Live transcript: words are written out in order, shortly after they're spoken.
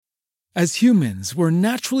As humans, we're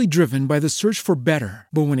naturally driven by the search for better.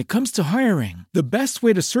 But when it comes to hiring, the best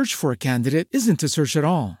way to search for a candidate isn't to search at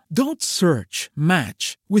all. Don't search,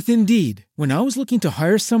 match with Indeed. When I was looking to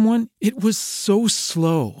hire someone, it was so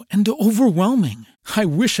slow and overwhelming. I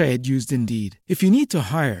wish I had used Indeed. If you need to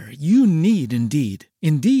hire, you need Indeed.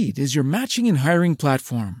 Indeed is your matching and hiring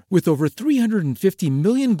platform with over 350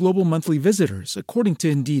 million global monthly visitors, according to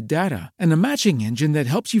Indeed data, and a matching engine that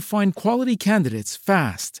helps you find quality candidates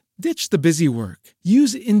fast. Ditch the busy work.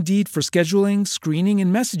 Use Indeed for scheduling, screening,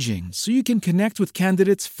 and messaging so you can connect with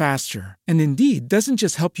candidates faster. And Indeed doesn't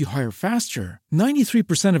just help you hire faster.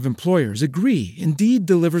 93% of employers agree Indeed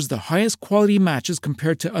delivers the highest quality matches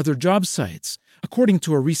compared to other job sites, according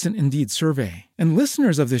to a recent Indeed survey. And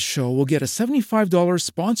listeners of this show will get a $75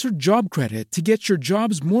 sponsored job credit to get your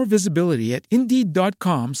jobs more visibility at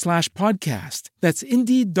Indeed.com/podcast. That's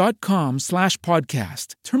Indeed.com/podcast.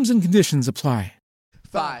 Terms and conditions apply.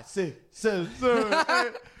 5, 6, 7,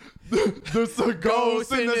 8. There's some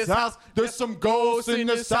ghosts in this house. There's some ghosts in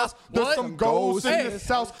this house. There's some ghosts in this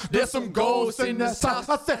house. There's some ghosts in this house.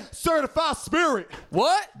 I said certified spirit.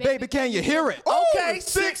 What? Baby, can you hear it? Okay,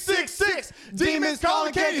 666. Demons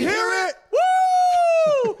calling, can you hear it?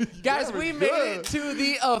 Woo! Guys, we made it to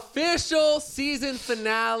the official season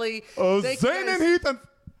finale. Thank you Zane and guys Heath and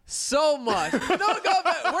so much. No,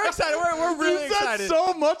 we're excited. We're really you said excited.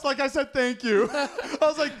 so much like I said thank you. I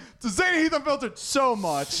was like, Zane and Heath Unfiltered so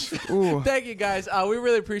much. Ooh. Thank you, guys. We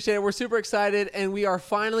really appreciate it. We're super excited, and we are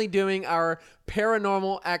finally doing our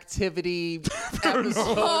paranormal activity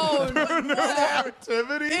episode. Paranormal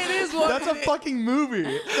activity? It is one. That's a fucking movie.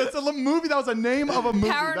 That's a movie. That was a name of a movie.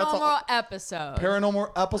 Paranormal episode.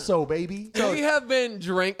 Paranormal episode, baby. We have been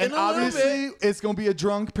drinking And a little obviously, bit. it's going to be a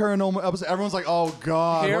drunk paranormal episode. Everyone's like, oh,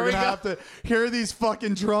 God. Here we're we going to go. have to hear these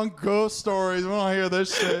fucking drunk ghost stories. We don't want to hear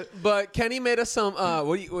this shit. But Kenny made us some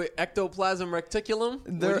ectoplasm reticulum.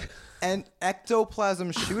 They're and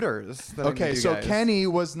ectoplasm shooters. that I'm gonna Okay, do, so guys. Kenny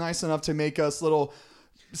was nice enough to make us little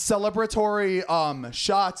celebratory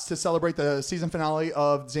shots to celebrate the season finale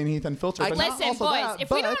of Zane Heath Unfiltered. But not Listen, also boys, that, if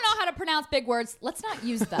we don't but- know how to pronounce big words, let's not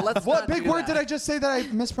use them. Let's What not big do word that. did I just say that I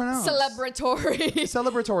mispronounced? Celebratory.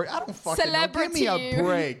 Celebratory. I don't fucking know. Give me a Celebrity.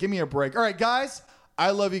 break. Give me a break. All right, guys.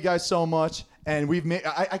 I love you guys so much. And we've made,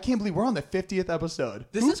 I can't believe we're on the 50th episode.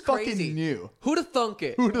 This Who is crazy. fucking knew? Who'd have thunk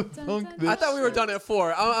it? Who'd have thunk this I thought we were shit? done at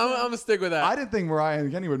 4. I'm gonna stick with that. I didn't think Mariah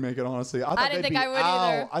and Kenny would make it, honestly. I didn't think I would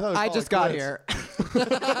either. I just got here.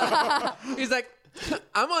 He's like,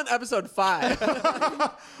 I'm on episode 5.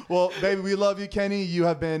 Well, baby, we love you, Kenny. You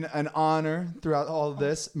have been an honor throughout all of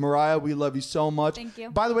this. Mariah, we love you so much. Thank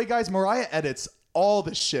you. By the way, guys, Mariah edits all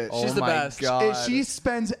the shit. She's Oh the my best. God. She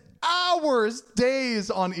spends hours,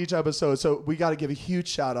 days on each episode. So we got to give a huge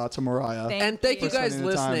shout out to Mariah. And thank you For guys spending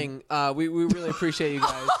the time. listening. We really appreciate you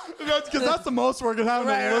guys. Because that's the most we're going to have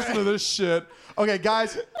Right, to listen right. to this shit. Okay,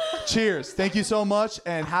 guys, cheers. Thank you so much.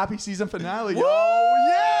 And happy season finale, yo.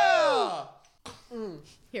 Yeah.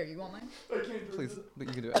 Here, you want mine? Please, you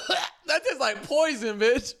can do it. That tastes like poison,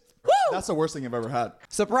 bitch. That's the worst thing I've ever had.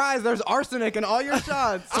 Surprise! There's arsenic in all your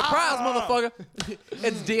shots. Surprise, motherfucker.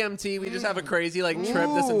 It's DMT. We just have a crazy trip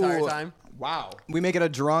this entire Ooh. time. Wow. We make it a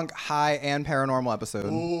drunk, high, and paranormal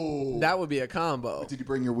episode. That would be a combo. Did you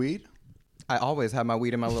bring your weed? I always have my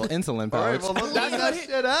weed in my little insulin All right, pouch. well, let's leave that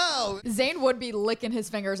shit out. Zane would be licking his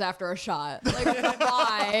fingers after a shot. Like,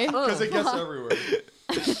 why? Because it gets everywhere.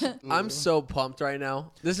 I'm so pumped right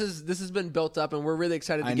now. This has been built up, and we're really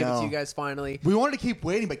excited to I give it to know. you guys finally. We wanted to keep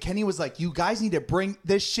waiting, but Kenny was like, you guys need to bring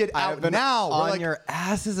this shit out I've been now. We're on like, your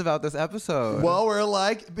asses about this episode. well, we're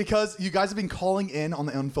like, because you guys have been calling in on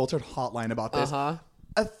the Unfiltered hotline about this.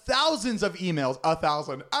 Thousands of emails,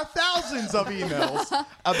 thousands of emails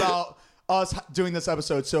about us doing this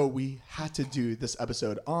episode. So we had to do this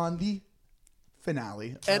episode on the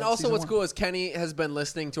finale. And of also season what's 1. cool is Kenny has been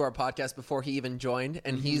listening to our podcast before he even joined,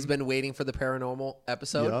 and he's been waiting for the paranormal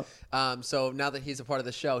episode. So now that he's a part of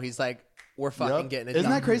the show, he's like, we're fucking Yep. getting it Isn't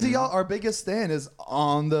done. that crazy, y'all? Our biggest stand is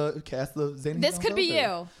on the cast of Zane. This could be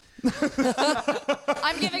you.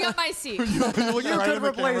 I'm giving up my seat. You could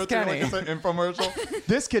replace Kenny. Like it's an infomercial.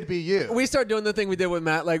 This could be you. We start doing the thing we did with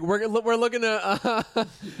Matt. Like we're looking to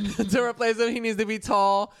to replace him. He needs to be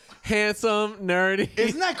tall, handsome, nerdy.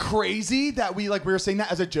 Isn't that crazy that we were saying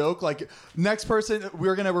that as a joke? Like next person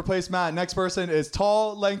we're gonna replace Matt. Next person is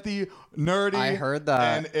tall, lengthy, nerdy. I heard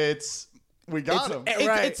that. and we got him.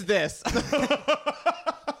 It's this.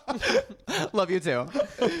 Love you too.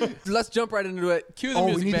 Let's jump right into it. Cue the Oh,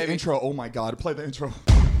 music, we need baby. the intro. Oh my god, play the intro.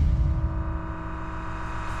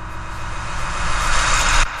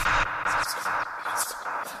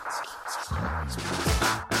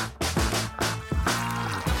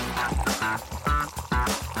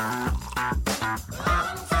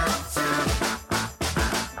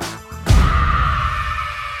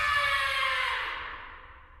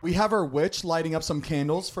 We have our witch lighting up some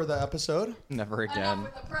candles for the episode. Never again.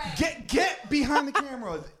 Get behind the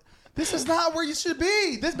camera. This is not where you should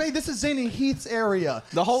be. This is Zane and Heath's area.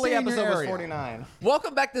 The holy Stay in your episode was area. 49.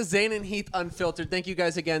 Welcome back to Zane and Heath Unfiltered. Thank you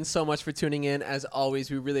guys again so much for tuning in. As always,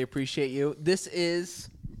 we really appreciate you. This is...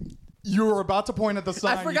 You were about to point at the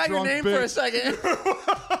sign. I forgot you your drunk name for a bitch.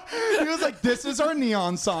 second. He was like, "This is our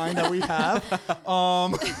neon sign that we have,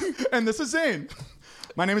 and this is Zane.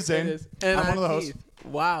 My name is Zane. It is. And I'm one of the hosts. Heath.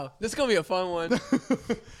 Wow. This is going to be a fun one.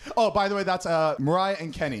 Oh, by the way, that's Mariah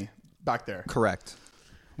and Kenny back there, Correct.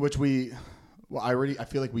 which we. Well, I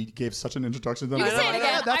feel like we gave such an introduction to them. You can say it again.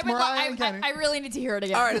 Yeah, that's I would- Mariah and Kenny. I really need to hear it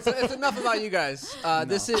again. All right, it's enough about you guys.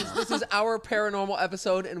 This is our paranormal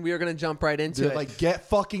episode, and we are going to jump right into Dude, it. like, get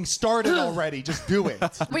fucking started already. Just do it.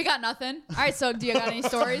 We got nothing. All right, so do you got any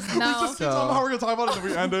stories? We No. just keep talking about how we're gonna talk about it, and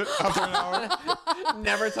then we end it after an hour.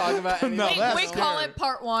 Never talk about anything. No, that's we call scary. it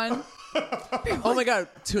part one. Oh my God!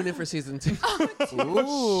 Tune in for season 2.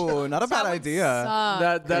 Ooh, not a bad idea.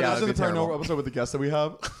 That Yeah, Imagine that'd the be terrible. paranormal episode with the guests that we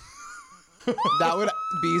have. That would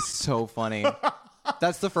be so funny.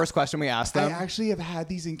 That's the first question we asked I them. actually have had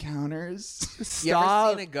these encounters. You ever Stop.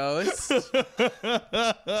 seen a ghost?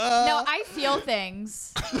 No, I feel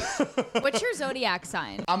things. What's your zodiac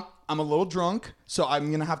sign? I'm a little drunk, so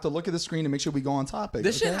I'm gonna have to look at the screen to make sure we go on topic.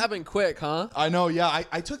 This okay? shit happened quick, huh? I know, yeah.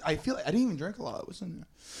 I didn't even drink a lot.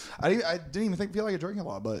 I didn't even feel like I drank a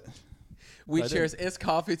lot, but We I cheers. It's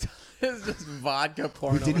coffee time. It's just vodka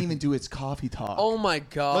pouring. we didn't over. even do its coffee talk. Oh my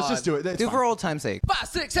God! Let's just do it. It's Do fine. for old time's sake. 5,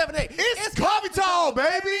 6, 7, 8. It's coffee talk,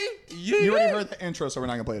 baby. Yeah. You already heard the intro, so we're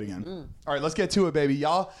not gonna play it again. All right, let's get to it, baby.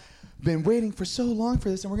 Y'all been waiting for so long for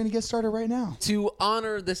this, and we're gonna get started right now. To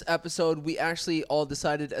honor this episode, we actually all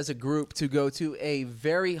decided as a group to go to a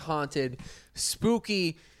very haunted,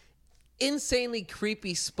 spooky, insanely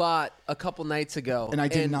creepy spot a couple nights ago. And I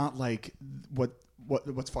did not like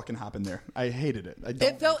what's fucking happened there. I hated it. I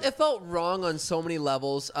don't. It felt wrong on so many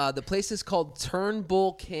levels. The place is called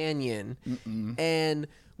Turnbull Canyon, and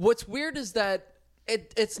what's weird is that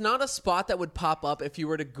it's not a spot that would pop up if you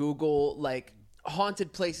were to Google like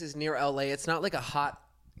haunted places near LA. It's not like a hot,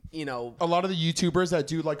 A lot of the YouTubers that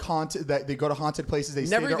do like haunted, that they go to haunted places, they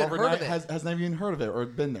Never stay there even heard overnight, of it. has never even heard of it or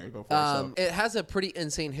been there before. So. It has a pretty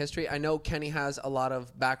insane history. I know Kenny has a lot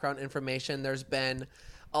of background information. There's been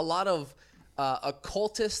a lot of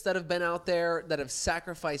occultists that have been out there that have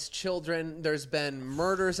sacrificed children. There's been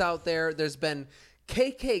murders out there. There's been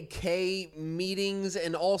KKK meetings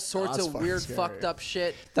and all sorts That's of fucking weird, scary. fucked up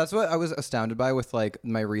shit. That's what I was astounded by with like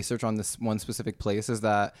my research on this one specific place is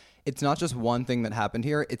that it's not just one thing that happened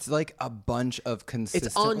here. It's like a bunch of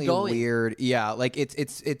consistently ongoing. weird. Yeah, like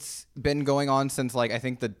it's been going on since like I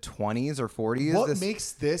think the 20s or 40s. What This-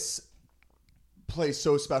 makes this place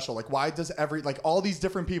so special? Like, why does all these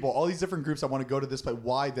different people, all these different groups that want to go to this place?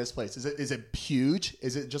 Why this place? Is it huge?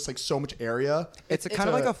 Is it just like so much area? It's kind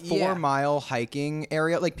of like a 4-mile hiking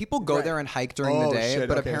area. Like people go Right. there and hike during Oh, the day, shit,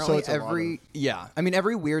 but okay. So apparently it's a lot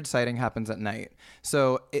every weird sighting happens at night.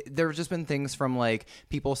 So there have just been things from like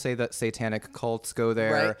people say that satanic cults go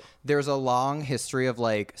there. Right. There's a long history of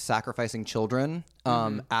like sacrificing children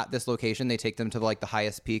at this location. They take them to like the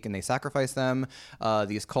highest peak and they sacrifice them.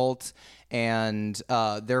 These cults. And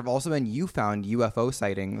there have also been found UFO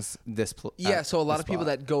sightings. Yeah, so a lot of people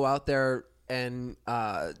spot. that go out there and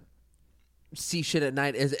see shit at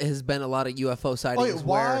night has been a lot of UFO sightings.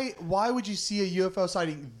 Why would you see a UFO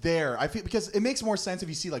sighting there? I feel because it makes more sense if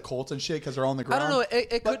you see like cults and shit because they're on the I ground. don't know.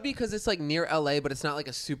 It could be because it's like near LA, but it's not like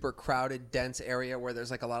a super crowded, dense area where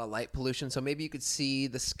there's like a lot of light pollution. So maybe you could see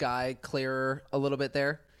the sky clearer a little bit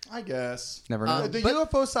there. I guess. Never know. The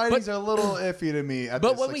But- UFO sightings are a little iffy to me.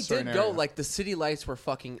 But when we did go, like the city lights were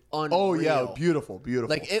fucking unreal. oh yeah, beautiful, beautiful.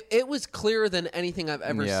 Like it was clearer than anything I've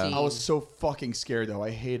ever Yeah. seen. I was so fucking scared though. I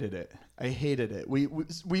hated it. We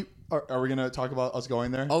are we gonna talk about us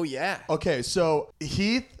going there? Oh yeah. Okay, so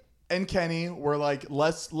Heath and Kenny were like,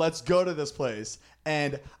 let's go to this place.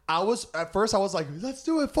 And at first I was like, let's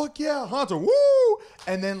do it, fuck yeah, Hunter, woo!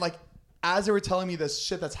 And then like as they were telling me this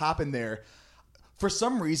shit that's happened there, for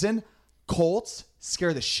some reason, cults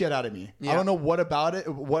scare the shit out of me. Yeah. I don't know what about it,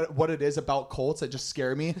 what it is about cults that just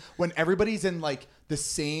scare me. When everybody's in like the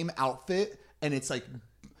same outfit and it's like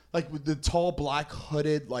with the tall black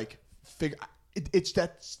hooded like figure,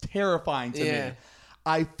 that's terrifying to Yeah. me.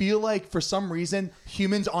 I feel like for some reason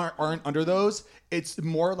humans aren't under those. It's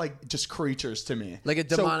more like just creatures to me, Like a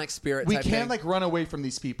demonic spirit We type can't thing. like run away from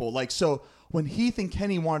these people. Like so, when Heath and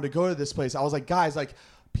Kenny wanted to go to this place, I was like, guys, like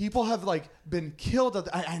people have like been killed.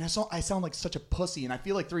 I sound like such a pussy, and I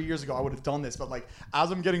feel like 3 years ago I would have done this, but like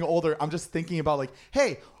as I'm getting older, I'm just thinking about like,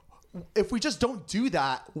 hey, if we just don't do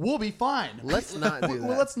that, we'll be fine. Let's not do that.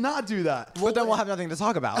 Well, let's not do that. But then we'll have nothing to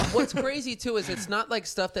talk about. What's crazy too is it's not like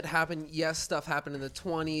stuff that happened. Yes, stuff happened in the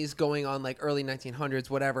 20s, going on like early 1900s,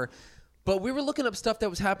 whatever. But we were looking up stuff that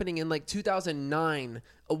was happening in like 2009.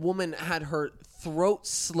 A woman had her throat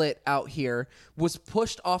slit out here, was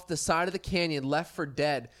pushed off the side of the canyon, left for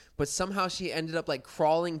dead. But somehow she ended up like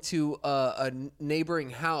crawling to a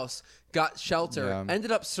neighboring house, got shelter,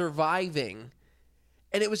 ended up surviving.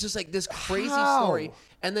 And it was just like this crazy story.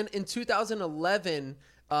 And then in 2011,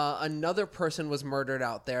 another person was murdered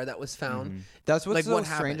out there that was found. That's what's like, so what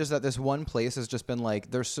strange happened? is that this one place has just been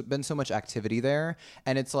like, there's been so much activity there,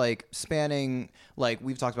 and it's like spanning, like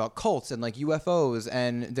we've talked about cults and like UFOs,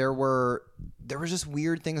 and there were just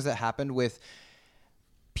weird things that happened with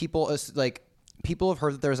people. Like people have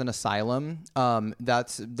heard that there's an asylum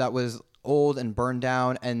that was old and burned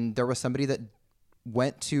down, and there was somebody that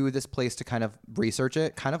went to this place to kind of research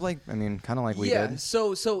it, kind of like we did.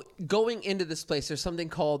 So going into this place, there's something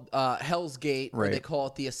called Hell's Gate, or Right. they call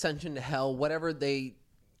it the Ascension to Hell, whatever they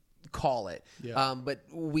call it. But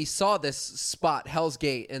we saw this spot, Hell's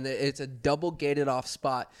Gate, and it's a double gated off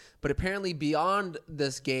spot. But apparently beyond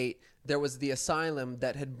this gate, there was the asylum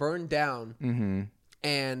that had burned down,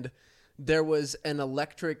 and there was an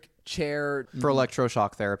electric chair For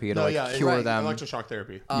electroshock therapy to cure them. Electroshock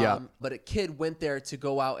therapy. But a kid went there to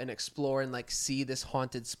go out and explore and like see this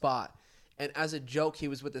haunted spot. And as a joke, he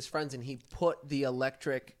was with his friends and he put the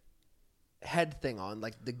electric head thing on,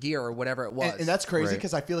 like the gear or whatever it was. And that's crazy Right.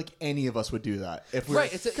 because I feel like any of us would do that if we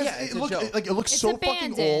Right, it's a joke. Like it looks It's so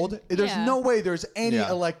fucking abandoned. old. There's Yeah. no way there's any Yeah.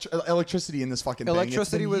 electricity in this fucking thing.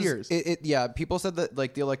 Electricity It's been was years. people said that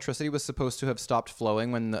like the electricity was supposed to have stopped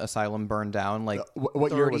flowing when the asylum burned down, like What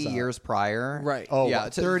 30 year was that? years prior. Right. Oh, yeah, wow.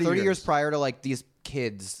 30 30 years years prior to like these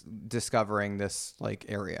kids discovering this like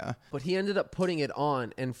area. But he ended up putting it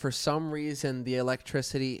on, and for some reason, the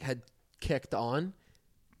electricity had kicked on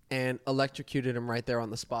and electrocuted him right there on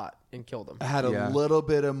the spot and killed him. I had a Yeah. little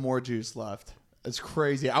bit of more juice left. It's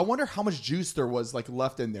crazy. I wonder how much juice there was like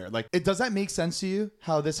left in there. Like, does that make sense to you?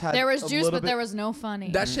 How this had There was a juice, little but bit- there was no funny.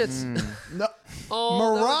 That shit's no. Oh,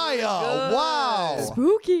 that was Mariah. really Wow.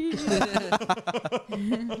 Spooky.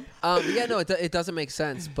 yeah, no, it doesn't make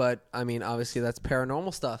sense. But I mean, obviously, that's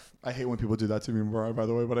paranormal stuff. I hate when people do that to me, Mariah. By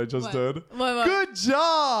the way, but I just What? did. What? Good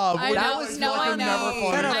job. I That know. was No, I funny. know. Never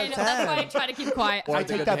funny. I know. That's why I try to keep quiet. I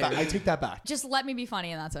take that back. hater. I take that back. Just let me be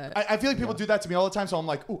funny, and that's it. I feel like people do that to me all the time, so I'm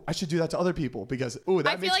like, ooh, I should do that to other people because, ooh, that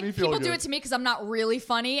I feel makes like me feel people good. do it to me because I'm not really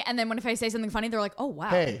funny, and then if I say something funny, they're like, "Oh wow,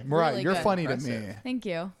 Hey, Mariah, really you're good." funny to me. Thank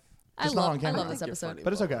you. Just not on I camera. love this I think you're episode. funny.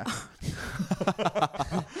 But it's okay.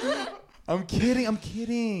 I'm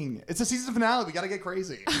kidding. It's a season finale. We gotta get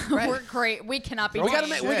crazy. We're great. We cannot be. We funny.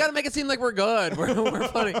 gotta make it seem like we're good. We're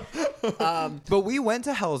funny. But we went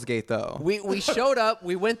to Hell's Gate though. We showed up.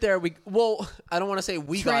 We went there. I don't want to say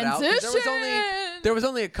we got out. 'Cause there was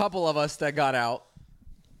only a couple of us that got out.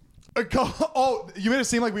 Oh, you made it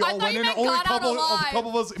seem like we I all thought went you in and meant only a got out couple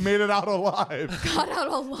of us made it out alive. Got out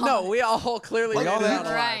a lot. No, we all clearly We all made it did. out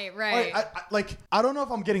alive. Right. I don't know if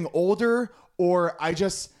I'm getting older or I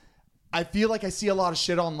feel like I see a lot of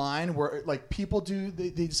shit online where like people they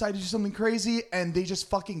decide to do something crazy and they just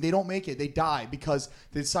they don't make it. They die because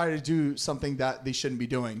they decided to do something that they shouldn't be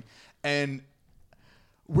doing. And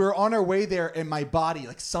we're on our way there and my body,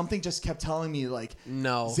 like something just kept telling me like,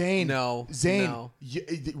 Zane,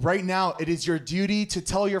 right now it is your duty to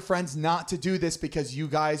tell your friends not to do this because you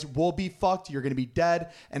guys will be fucked. You're going to be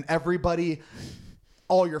dead and everybody,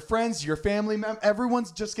 all your friends, your family members,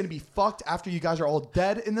 everyone's just going to be fucked after you guys are all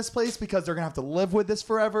dead in this place because they're going to have to live with this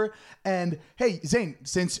forever. And hey, Zane,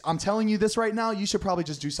 since I'm telling you this right now, you should probably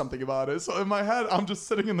just do something about it. So in my head, I'm just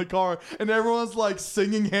sitting in the car and everyone's like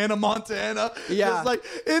singing Hannah Montana. Yeah. It's like,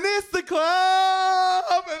 and it's the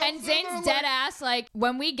club. And Zane's dead ass. Like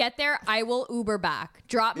when we get there, I will Uber back.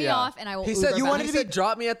 Drop me Yeah. off, and I will. He Uber said, back. "You wanted to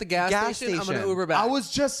drop me at the gas station. I'm gonna Uber back." I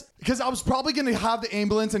was just because I was probably going to have the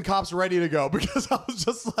ambulance and cops ready to go because I was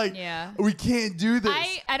just like, Yeah. we can't do this.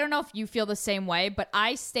 I don't know if you feel the same way, but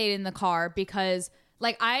I stayed in the car because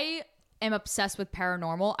like I am obsessed with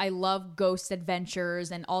paranormal. I love ghost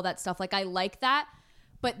adventures and all that stuff. Like I like that.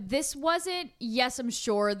 But this wasn't, yes, I'm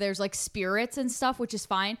sure there's like spirits and stuff, which is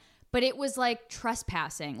fine, but it was like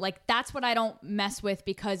trespassing. Like that's what I don't mess with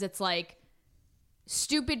because it's like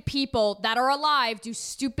stupid people that are alive do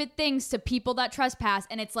stupid things to people that trespass,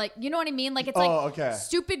 and it's like, you know what I mean? Like it's okay.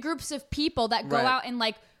 stupid groups of people that go Right. out and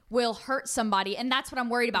like will hurt somebody, and that's what I'm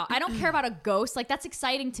worried about. I don't care about a ghost. Like that's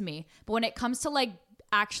exciting to me. But when it comes to like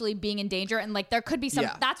actually being in danger, and like there could be some.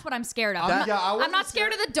 Yeah. That's what I'm scared of. That- I'm not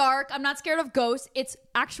scared of the dark. I'm not scared of ghosts. It's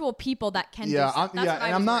actual people that can. do stuff. That's what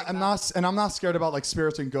I was worried about. I'm not scared about like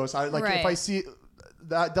spirits and ghosts. I like if Right. I see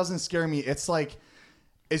that doesn't scare me. It's like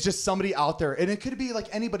it's just somebody out there, and it could be like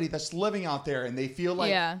anybody that's living out there, and they feel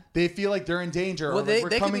like they're in danger. Well, or they we're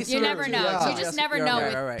could coming be through. You never know. Yeah. You just never You're know right,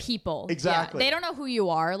 with right. people. Exactly. Yeah. They don't know who you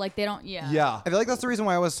are. Like they don't. Yeah. Yeah. I feel like that's the reason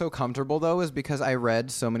why I was so comfortable though, is because I read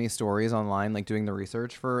so many stories online, like doing the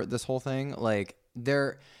research for this whole thing. Like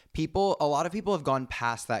a lot of people have gone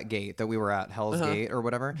past that gate that we were at, Hell's Gate or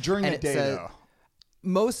whatever. During and the it day, said- though.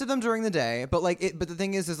 Most of them during the day, but but the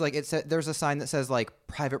thing is like there's a sign that says like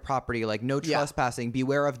private property, like no trespassing,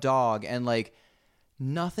 beware of dog, and like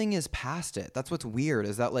nothing is past it. That's what's weird,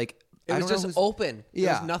 is that like It I was don't know just who's- open.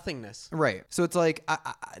 Yeah. There was nothingness. Right. So it's like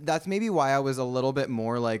that's maybe why I was a little bit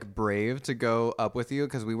more like brave to go up with you,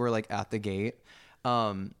 because we were like at the gate.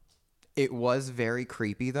 It was very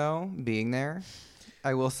creepy though being there.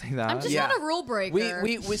 I will say that. I'm just not a rule breaker.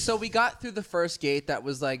 So we got through the first gate that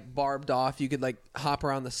was like barbed off. You could like hop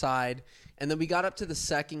around the side. And then we got up to the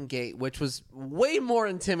second gate, which was way more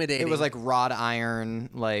intimidating. It was like wrought iron,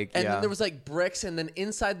 like and then there was like bricks, and then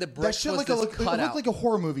inside the That bricks shit was like this it cutout. looked like a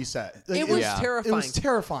horror movie set. Like, It was Yeah. terrifying. It was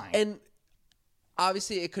terrifying. And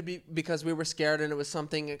obviously, it could be because we were scared and it was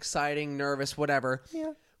something exciting, nervous, whatever.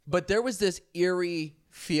 Yeah. But there was this eerie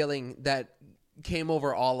feeling that came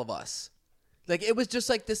over all of us. Like it was just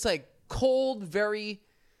like this, like cold,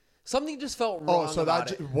 something just felt wrong. so about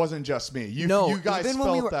that it. wasn't just me. You guys even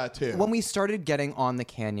felt when that too. When we started getting on the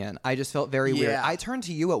canyon, I just felt very weird. Yeah. I turned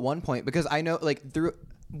to you at one point because I know, like,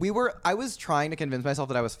 I was trying to convince myself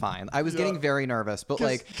that I was fine. I was getting very nervous, but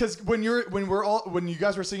like, because when you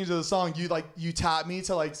guys were singing to the song, you tapped me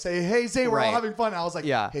to like say, "Hey Zay, we're all Right. having fun." And I was like,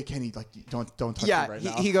 Yeah. "Hey Kenny, like don't touch Yeah, me right he-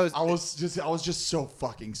 now." he goes- I was just so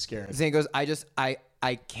fucking scared. Zane goes,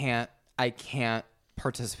 I can't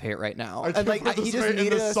participate right now. I And can't like, he just participate in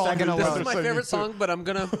needed this a song. second This This alone. is my So you favorite too. song, but I'm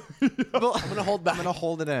gonna hold back. I'm gonna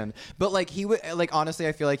hold it in. But like he would, like, honestly,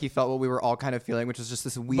 I feel like he felt what we were all kind of feeling, which was just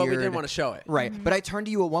this weird. But we didn't want to show it. Right. But I turned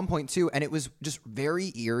to you at one point too, and it was just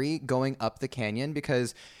very eerie going up the canyon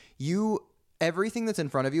because everything that's in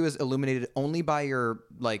front of you is illuminated only by your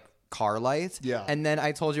like car lights. Yeah. And then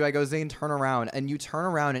I told you, I go, Zane, turn around, and you turn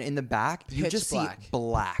around, and in the back you Pitch just black. see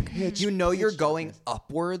black. You know you're going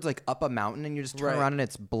upwards, like up a mountain, and you just turn Right. around and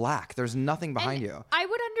it's black. There's nothing behind And you. I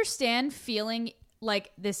would understand feeling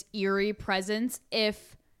like this eerie presence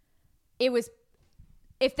if it was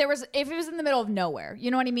in the middle of nowhere.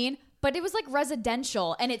 You know what I mean? But it was like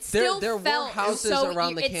residential, and it still there were felt houses so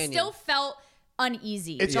around the it canyon. still felt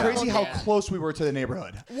uneasy. It's the crazy whole how day. close we were to the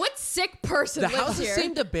neighborhood. What sick person The lives houses here?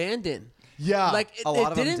 seemed abandoned. Yeah, Like A lot it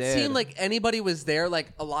of them didn't did. seem like anybody was there.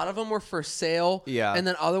 Like a lot of them were for sale. Yeah. And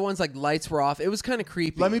then other ones like lights were off. It was kind of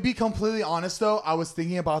creepy. Let me be completely honest though. I was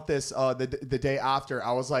thinking about this the day after.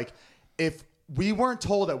 I was like, if we weren't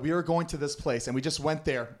told that we were going to this place and we just went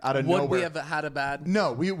there out of Would nowhere, we have had a bad?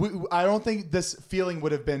 no, I don't think this feeling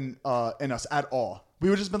would have been in us at all. We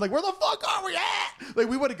would have just been like, where the fuck are we at? Like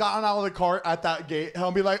we would have gotten out of the car at that gate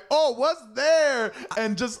and be like, oh, what's there?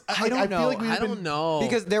 And just I don't know. feel like we I don't know.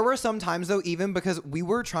 Because there were some times though, even because we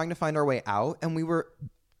were trying to find our way out, and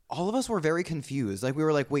all of us were very confused. Like we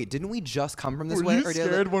were like, wait, didn't we just come from this Were way? you Or did,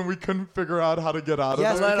 scared when we couldn't figure out how to get out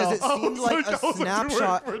Yes, of there? because it I seemed was like I a was like,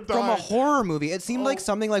 snapshot we're from a dying. horror movie. It seemed like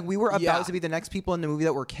something like we were about Yeah. to be the next people in the movie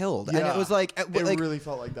that were killed. And Yeah. it was like, It really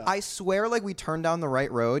felt like that. I swear, like we turned down the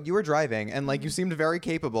right road. You were driving, and like you seemed very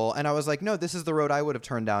capable. And I was like, no, this is the road I would have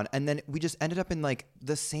turned down. And then we just ended up in like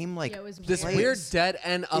the same like Yeah, it was This weird. weird dead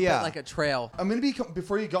end up Yeah. at like a trail. I'm gonna be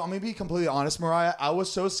before you go. I'm gonna be completely honest, Mariah. I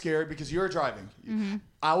was so scared because you were driving. Mm-hmm.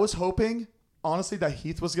 I was hoping, honestly, that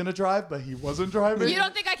Heath was gonna drive, but he wasn't driving. You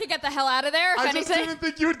don't think I could get the hell out of there? If I just anything? didn't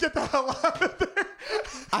think you would get the hell out of there.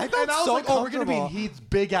 I felt And I was so like, oh, we're gonna be in comfortable. Heath's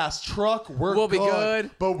big ass truck. We'll be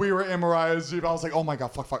good. But we were in Mariah's Jeep. I was like, oh my god,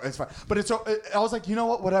 fuck, it's fine. But I was like, you know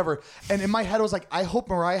what, whatever. And in my head, I was like, I hope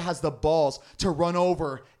Mariah has the balls to run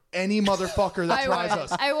over any motherfucker that tries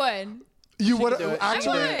us. I would. You would do it.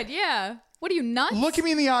 actually I would. Yeah. What are you nuts? look at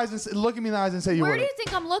me in the eyes and say you Where would. do you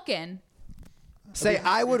think I'm looking? say,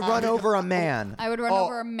 I would run over a man. I would run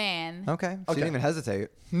over a man. Okay, she didn't even hesitate.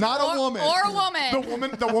 Not a woman. Or a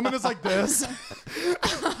woman. The woman is like this.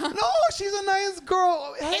 No, she's a nice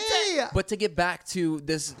girl. Hey. But to get back to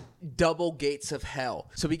this double gates of hell.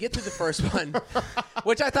 So we get to the first one,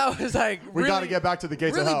 which I thought was like We really, gotta get back to the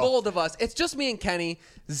gates of really hell. bold of us. It's just me and Kenny.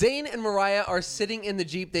 Zane and Mariah are sitting in the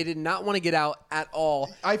Jeep. They did not want to get out at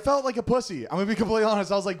all. I felt like a pussy. I'm gonna be completely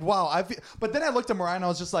honest. I was like, wow. But then I looked at Mariah and I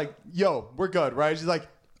was just like, yo, we're good, right? She's like,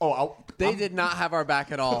 oh, They did not have our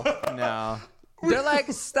back at all. No. They're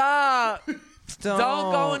like, stop. Don't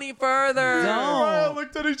go any further. Mariah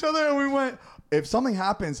looked at each other and we went, if something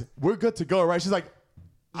happens, we're good to go, right? She's like,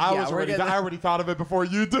 I already thought of it before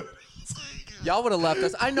you did. Y'all would have left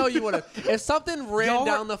us. I know you would have. If something ran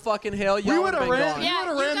down the fucking hill, y'all would have been gone. Yeah,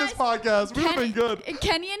 we would have ran this podcast. We would have been good.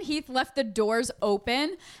 Kenny and Heath left the doors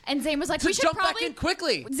open, and Zane was like, "We should jump probably back in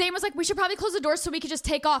quickly." Zane was like, "We should probably close the doors so we could just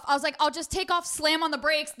take off." I was like, "I'll just take off, slam on the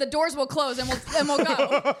brakes, the doors will close, and we'll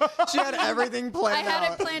go." She had everything planned I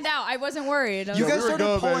had it planned out. I wasn't worried. I was You like, guys started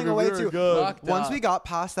good, pulling baby. away We were too. good. Fucked Once up. we got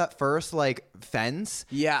past that first like fence,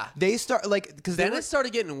 Yeah. they start like because Then it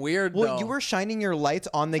started getting weird, well, though. you were shining your lights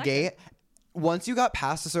on the gate. Once we got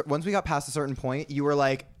past a certain point, you were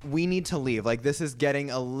like, "We need to leave. Like this is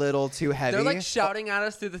getting a little too heavy." They're like shouting at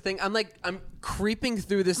us through the thing. I'm creeping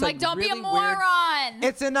through this like, don't really be a weird. moron.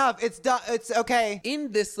 It's enough. It's done. It's okay.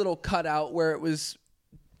 In this little cutout where it was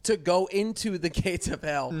to go into the gates of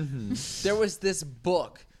hell, there was this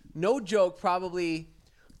book. No joke, probably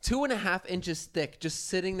 2.5 inches thick, just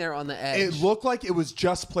sitting there on the edge. It looked like it was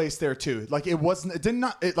just placed there too. Like it wasn't. It did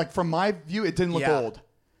not. Like from my view, it didn't look Yeah. old.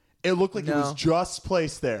 It looked like it was just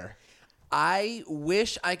placed there. I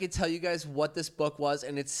wish I could tell you guys what this book was,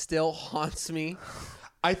 and it still haunts me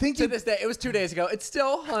I think to this day. It was 2 days ago. It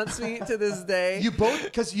still haunts me to this day. you both,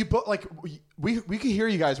 because you both, like, we could hear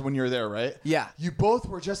you guys when you were there, right? Yeah. You both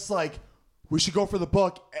were just like, we should go for the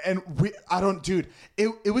book. And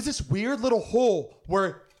it was this weird little hole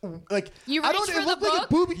where, like, You I don't, reached for it looked the like book?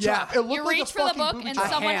 a booby Yeah. trap. It looked You like reach a for the fucking book, booby and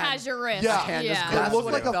trap. someone hand. has your wrist. Yeah. hand just It That's looked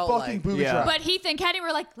what like it a felt fucking like. booby Yeah. trap. But Heath and Kenny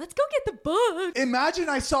were like, "Let's go get the book." Imagine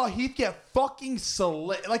I saw Heath get fucking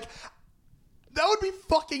like that would be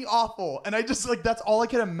fucking awful. And I just like that's all I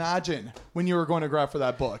could imagine when you were going to grab for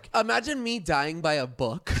that book. Imagine me dying by a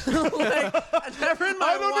book. Like, never in my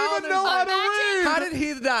I don't even know how to Imagine- read. How did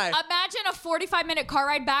he die? Imagine a 45-minute car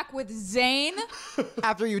ride back with Zane.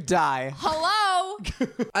 After you die. Hello.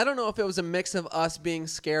 I don't know if it was a mix of us being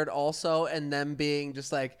scared also and them being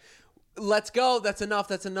just like, let's go. That's enough.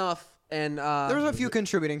 That's enough. And There's a few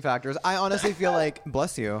contributing factors. I honestly feel like,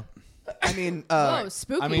 bless you. I mean, Whoa,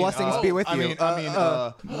 spooky. blessings be with you.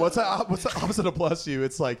 What's the opposite of bless you?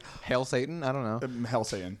 It's like Hail Satan. I don't know. hell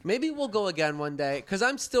saying. maybe we'll go again one day because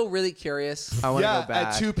I'm still really curious. I want to Yeah, go back.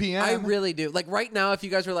 at 2 p.m. I really do. Like right now, if you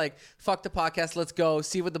guys were like, fuck the podcast, let's go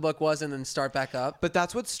see what the book was and then start back up. But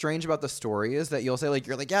that's what's strange about the story is that you'll say like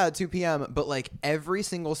you're like yeah at 2 p.m. but like every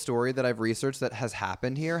single story that I've researched that has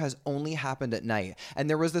happened here has only happened at night. And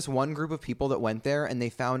there was this one group of people that went there and they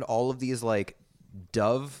found all of these like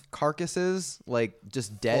dove carcasses, like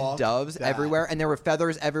just dead Fuck doves that. everywhere, and there were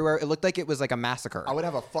feathers everywhere. It looked like it was like a massacre. I would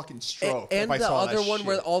have a fucking stroke And if I the saw other that one shit.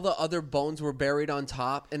 where all the other bones were buried on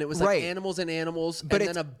top, and it was like Right. animals and animals, But and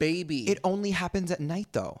it's- then a baby. It only happens at night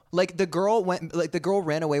though. Like the girl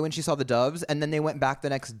ran away when she saw the doves and then they went back the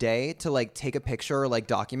next day to like take a picture or like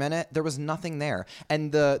document it. There was nothing there.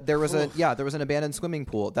 And there was an abandoned swimming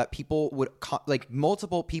pool that people would like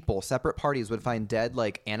multiple people, separate parties would find dead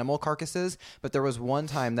like animal carcasses, but there was one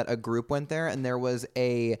time that a group went there and there was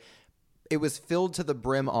it was filled to the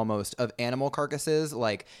brim almost of animal carcasses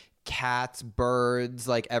like cats, birds,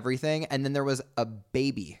 like everything. And then there was a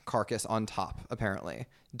baby carcass on top, apparently,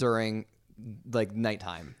 during like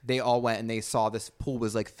nighttime. They all went and they saw this pool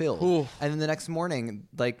was like filled. Ooh. And then the next morning,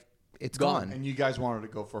 like it's gone. and you guys wanted to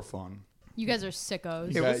go for fun. You guys are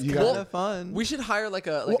sickos. Yeah, you kind guys- of fun. we should hire like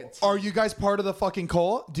a Well, are you guys part of the fucking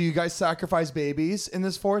cult? Do you guys sacrifice babies in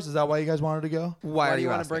this force? Is that why you guys wanted to go? why are do you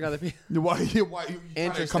want to asking? bring other people? Why you trying to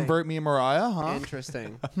Interesting. convert me and Mariah, huh?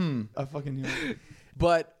 Interesting. I fucking knew it.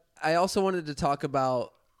 But I also wanted to talk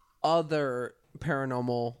about other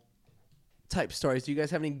paranormal type stories. Do you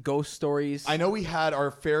guys have any ghost stories? I know we had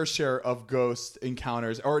our fair share of ghost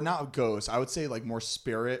encounters, or not ghosts. I would say like more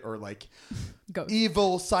spirit or like Ghost.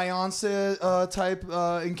 evil seance type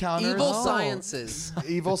encounters. Evil sciences.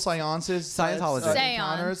 Evil seances, Scientology.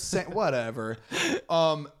 encounters, whatever.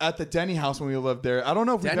 At the Denny house when we lived there, I don't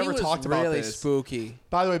know if we've Denny ever was talked about really this. spooky.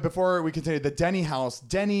 By the way, before we continue, the Denny house.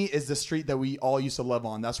 Denny is the street that we all used to live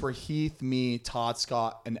on. That's where Heath, me, Todd,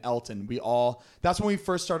 Scott, and Elton. That's when we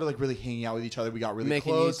first started like really hanging out with each other. We got really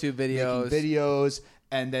Making close, YouTube videos. making videos.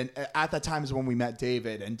 And then at that time is when we met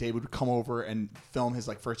David, and David would come over and film his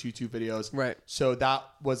like first YouTube videos. Right. So that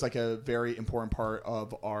was like a very important part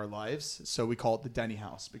of our lives. So we call it the Denny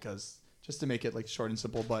house because just to make it like short and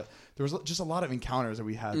simple. But there was just a lot of encounters that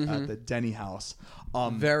we had at the Denny house.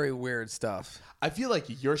 Very weird stuff. I feel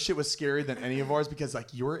like your shit was scarier than any of ours because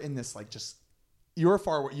like you were in this like just you were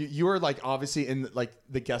far away. You were like obviously in like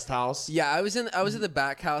the guest house. Yeah, I was in the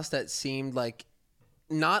back house that seemed like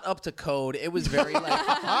not up to code. It was very like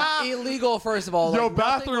illegal. First of all, Yo, like,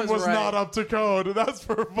 bathroom was right. not up to code. That's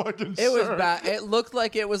for fucking It was sure. bad. It looked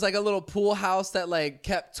like it was like a little pool house that like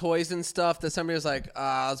kept toys and stuff that somebody was like,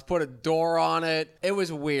 let's put a door on it. It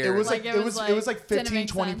was weird. It was Like, like it it was was it was like didn't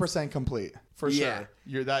 15, make 20% complete for Yeah. sure.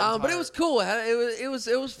 You're that. but entire- it was cool.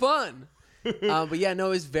 It was fun. But yeah, no, it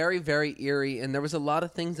was very, very eerie, and there was a lot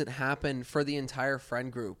of things that happened for the entire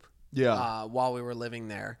friend group. Yeah. While we were living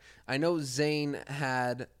there, I know Zane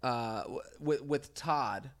had with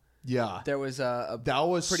Todd. Yeah. There was a That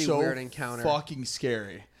was pretty so weird encounter. fucking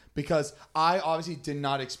scary because I obviously did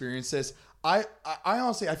not experience this. I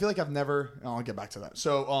honestly, I feel like I've never. I'll get back to that.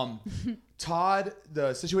 So, Todd,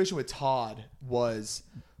 the situation with Todd was,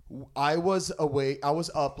 I was awake. I was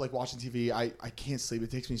up like watching TV. I can't sleep.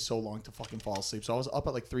 It takes me so long to fucking fall asleep. So I was up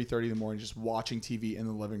at like 3:30 in the morning just watching TV in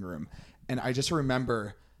the living room, and I just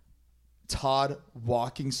remember Todd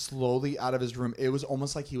walking slowly out of his room. It was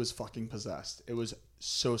almost like he was fucking possessed. It was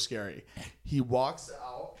so scary. He walks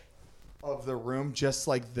out of the room just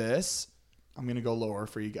like this. I'm going to go lower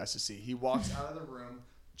for you guys to see. He walks out of the room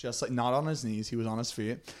just like, not on his knees. He was on his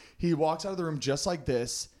feet. He walks out of the room just like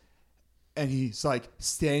this. And he's like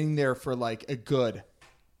standing there for like a good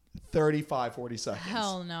 35, 40 seconds.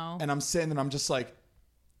 Hell no. And I'm sitting and I'm just like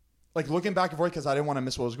looking back and forth because I didn't want to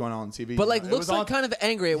miss what was going on TV. But like It looks was like on- kind of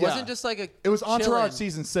angry. It Yeah. wasn't just like a. It was Entourage chilling.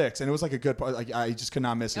 season 6, and it was like a good part. Like I just could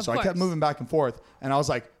not miss it. Of So I kept course. moving back and forth, and I was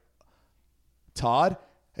like, Todd,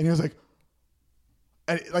 and he was like,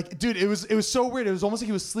 and like, dude, it was so weird. It was almost like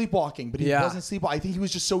he was sleepwalking, but he Yeah. wasn't sleepwalking. I think he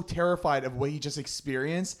was just so terrified of what he just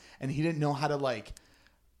experienced, and he didn't know how to like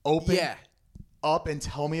open Yeah. up and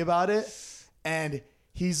tell me about it. And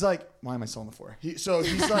he's like, why am I still on the floor? He's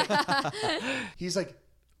like,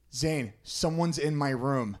 Zane, someone's in my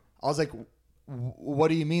room. I was like, what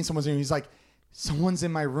do you mean someone's in? He's like, someone's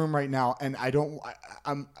in my room right now, and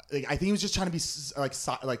I'm like, I think he was just trying to be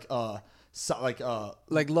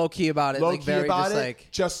Like low key about it. low like key very about just it, like.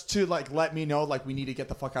 just to like let me know like we need to get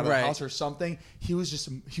the fuck out of Right. the house or something. He was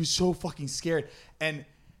so fucking scared, and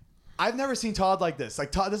I've never seen Todd like this.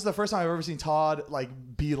 Like Todd, this is the first time I've ever seen Todd like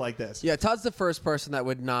be like this. Yeah, Todd's the first person that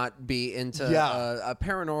would not be into Yeah. a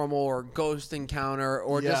paranormal or ghost encounter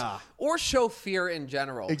or just Yeah. or show fear in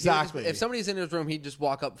general. He would just- Exactly. if somebody's in his room, he'd just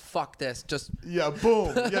walk up, fuck this, just Yeah,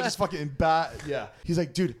 boom. Yeah, just fucking bat. Yeah. He's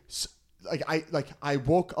like, dude, I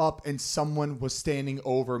woke up and someone was standing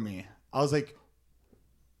over me. I was like,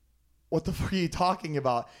 what the fuck are you talking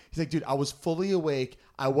about? He's like, dude, I was fully awake.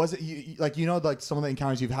 I wasn't like some of the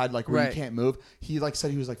encounters you've had like where Right. you can't move. He like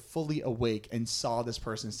said he was like fully awake and saw this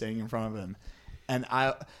person standing in front of him, and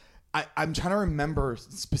I'm trying to remember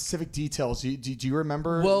specific details. Do you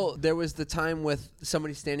remember? Well, there was the time with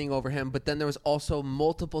somebody standing over him, but then there was also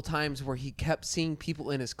multiple times where he kept seeing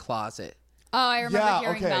people in his closet. Oh, I remember Yeah,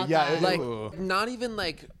 hearing okay, about yeah, that. Like Ooh. not even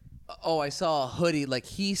like, oh, I saw a hoodie. Like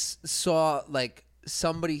he saw like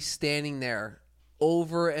somebody standing there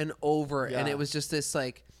over and over, and Yeah. it was just this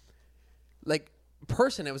like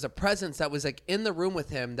person. It was a presence that was like in the room with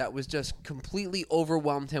him that was just completely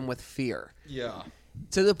overwhelmed him with fear. yeah.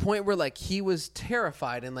 To the point where like he was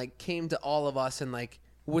terrified and like came to all of us and like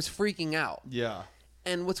was freaking out. Yeah.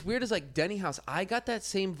 And what's weird is like Denny House, I got that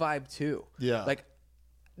same vibe too. Yeah. Like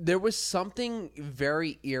there was something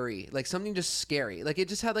very eerie, like something just scary. Like it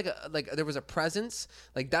just had like there was a presence.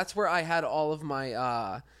 Like that's where I had all of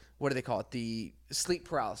my what do they call it? The sleep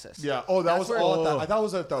paralysis. Yeah. Oh, that That's was where- all at that. I thought it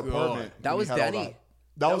was at the apartment. That when was you had all Denny.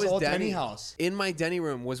 That was all Denny house. In my Denny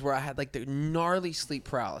room was where I had like the gnarly sleep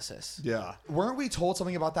paralysis. Yeah. Weren't we told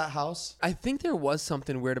something about that house? I think there was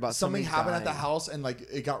something weird about Something somebody happened at the dying. house and like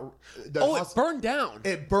it got. The Oh, house, it burned down.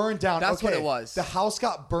 It burned down. That's what Okay, it was. The house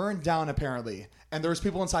got burned down apparently, and there was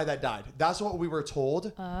people inside that died. That's what we were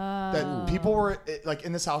told. That people were like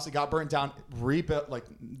in this house. It got burned down. Rebuilt. Like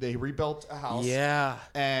they rebuilt a house. Yeah.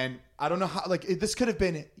 And I don't know how. Like this could have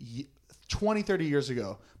been 20, 30 years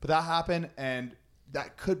ago, but that happened, and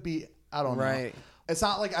that could be. I don't know. Right. It's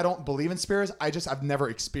not like I don't believe in spirits. I've never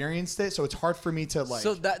experienced it, so it's hard for me to like.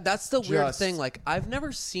 So that's the weird just- thing. Like I've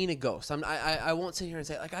never seen a ghost. I won't sit here and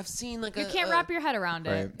say like I've seen like You can't wrap your head around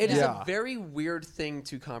it. Right. It is Yeah. a very weird thing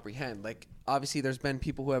to comprehend. Like obviously there's been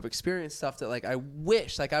people who have experienced stuff that like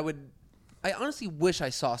I honestly wish I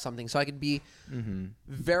saw something so I could be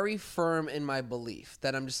very firm in my belief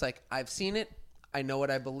that I'm just like I've seen it. I know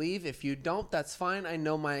what I believe. If you don't, that's fine. I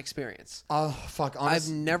know my experience. Oh, fuck. I've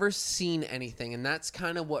never seen anything, and that's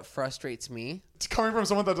kind of what frustrates me. It's coming from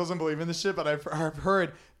someone that doesn't believe in this shit, but I've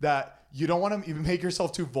heard that you don't want to even make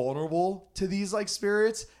yourself too vulnerable to these like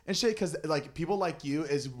spirits and shit, because like people like you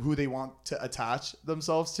is who they want to attach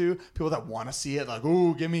themselves to. People that want to see it, like,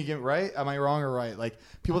 ooh, give me, right? Am I wrong or right? Like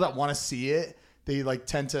people that want to see it, they like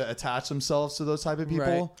tend to attach themselves to those type of people.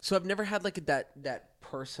 Right. So I've never had like that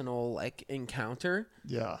personal like encounter.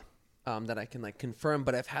 Yeah. That I can like confirm,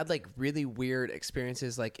 but I've had like really weird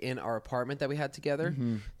experiences like in our apartment that we had together.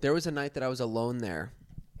 There was a night that I was alone there,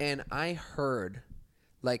 and I heard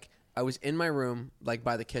like I was in my room like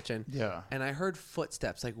by the kitchen, and I heard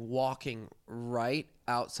footsteps like walking right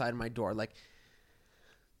outside my door, like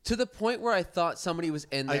to the point where I thought somebody was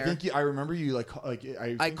in there. I think I remember you like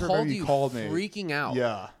I called you me freaking out.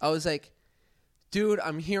 Yeah. I was like, dude,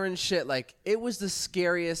 I'm hearing shit. Like it was the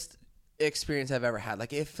scariest experience I've ever had.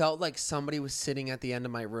 Like it felt like somebody was sitting at the end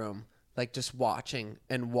of my room, like just watching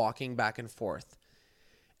and walking back and forth.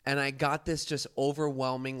 And I got this just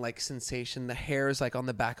overwhelming like sensation. The hairs like on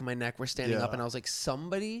the back of my neck were standing up, and I was like,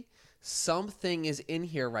 something is in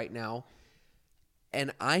here right now,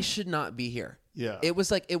 and I should not be here. Yeah. It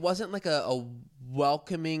was like, it wasn't like a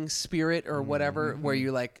welcoming spirit or whatever where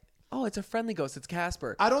you're like, oh, it's a friendly ghost. It's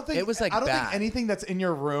Casper. I don't think it was like I don't bad. think anything that's in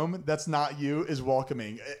your room that's not you is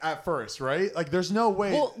welcoming at first, right? Like there's no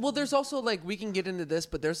way. Well, there's also like, we can get into this,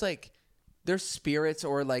 but there's spirits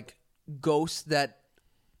or like ghosts that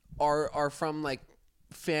are from like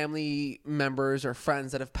family members or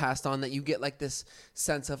friends that have passed on, that you get like this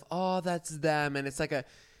sense of, oh, that's them, and it's like a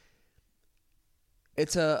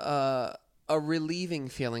relieving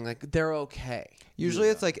feeling, like they're okay. Usually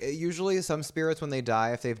it's like, some spirits when they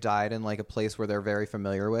die, if they've died in like a place where they're very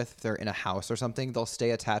familiar with, if they're in a house or something, they'll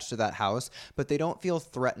stay attached to that house, but they don't feel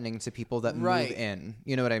threatening to people that move in.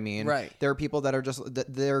 You know what I mean? Right. There are people that are just,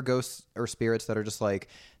 there are ghosts or spirits that are just like,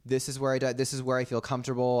 this is where I die. This is where I feel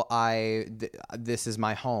comfortable. This is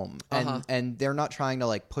my home. And they're not trying to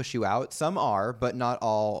like push you out. Some are, but not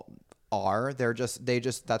all are.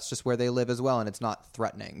 That's just where they live as well, and it's not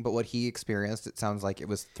threatening. But what he experienced, it sounds like it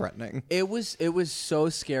was threatening. It was so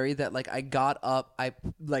scary that like I got up, I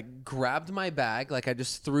like grabbed my bag, like I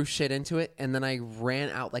just threw shit into it, and then I ran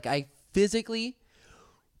out. Like I physically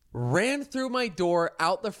ran through my door,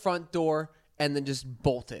 out the front door, and then just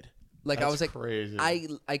bolted. Like That's I was like, crazy.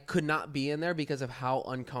 I could not be in there because of how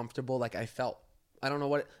uncomfortable like I felt. I don't know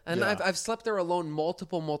what, and I've slept there alone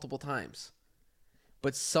multiple times.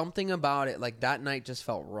 But something about it, like that night just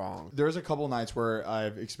felt wrong. There's a couple nights where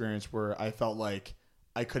I've experienced where I felt like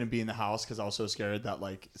I couldn't be in the house because I was so scared that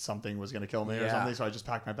like something was going to kill me or something. So I just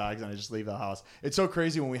packed my bags and I just leave the house. It's so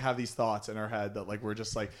crazy when we have these thoughts in our head that like we're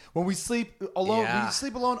just like, when we sleep alone, we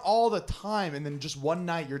sleep alone all the time. And then just one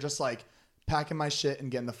night you're just like packing my shit and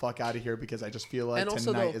getting the fuck out of here because I just feel like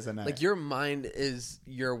tonight is a night. Like your mind is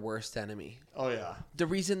your worst enemy. Oh yeah. The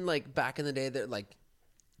reason like back in the day that like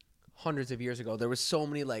hundreds of years ago, there was so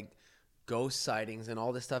many like ghost sightings and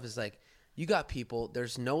all this stuff is like, you got people,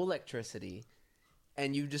 there's no electricity,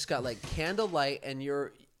 and you just got like candlelight, and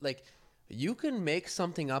you're like, you can make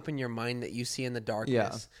something up in your mind that you see in the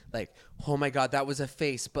darkness. Like, oh my God, that was a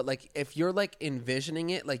face. But like, if you're like envisioning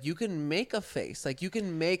it, like you can make a face, like you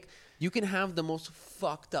can have the most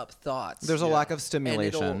fucked up thoughts. There's a lack of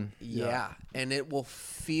stimulation. And it will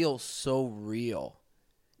feel so real.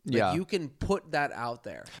 Like you can put that out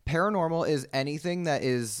there. Paranormal is anything that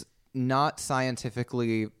is not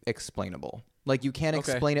scientifically explainable. Like you can't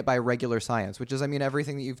explain it by regular science, which is, I mean,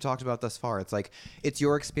 everything that you've talked about thus far. It's like, it's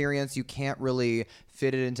your experience. You can't really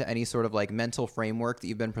fit it into any sort of like mental framework that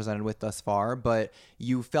you've been presented with thus far, but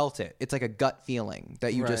you felt it. It's like a gut feeling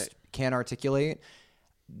that you just can't articulate.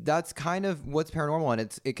 That's kind of what's paranormal.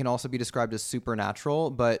 And it can also be described as supernatural,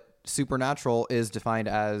 but supernatural is defined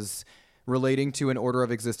as relating to an order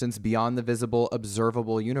of existence beyond the visible,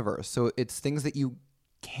 observable universe. So it's things that you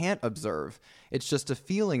can't observe. It's just a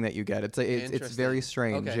feeling that you get. It's very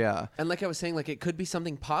strange. Yeah. And like I was saying, like it could be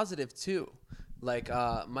something positive too. Like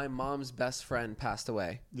my mom's best friend passed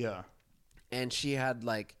away. Yeah. And she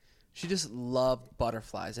just loved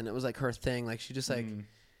butterflies, and it was like her thing. Like she just like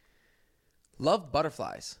loved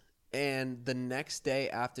butterflies. And the next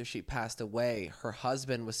day after she passed away, her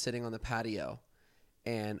husband was sitting on the patio,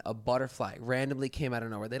 and a butterfly randomly came out of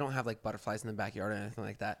nowhere. They don't have like butterflies in the backyard or anything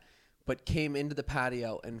like that, but came into the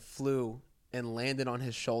patio and flew and landed on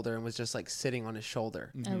his shoulder and was just like sitting on his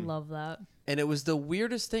shoulder. I love that. And it was the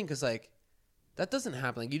weirdest thing because like that doesn't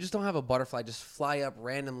happen. Like you just don't have a butterfly just fly up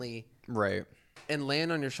randomly Right. and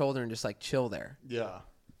land on your shoulder and just like chill there. Yeah.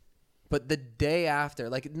 But the day after,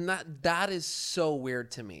 like, that is so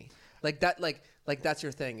weird to me. Like that, like that's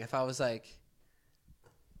your thing. If I was like,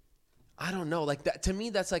 I don't know, like that to me,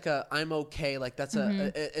 that's like I'm okay. Like that's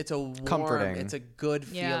it's a warm, comforting. It's a good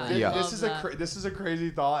feeling. Yeah. This is a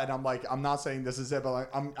crazy thought, and I'm not saying this is it, but like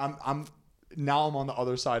I'm on the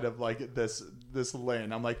other side of like this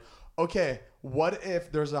lane. I'm like, okay, what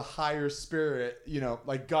if there's a higher spirit,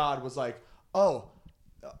 like God was like, oh,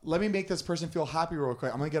 let me make this person feel happy real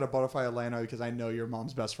quick. I'm going to get a butterfly Atlanta because I know your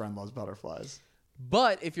mom's best friend loves butterflies.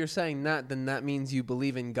 But if you're saying that, then that means you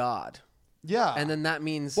believe in God. Yeah. And then that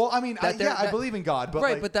means... Well, I mean, I believe in God. But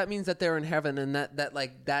right, but that means that they're in heaven and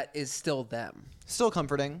that is still them. Still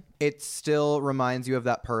comforting. It still reminds you of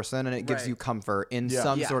that person, and it gives you comfort in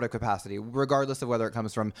some sort of capacity, regardless of whether it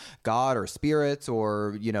comes from God or spirits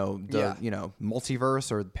or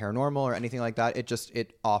multiverse or paranormal or anything like that.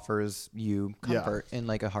 It offers you comfort in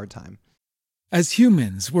like a hard time. As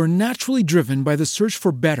humans, we're naturally driven by the search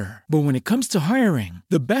for better. But when it comes to hiring,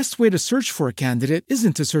 the best way to search for a candidate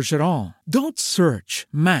isn't to search at all. Don't search,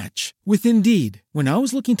 match with Indeed. When I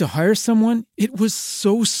was looking to hire someone, it was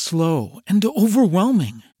so slow and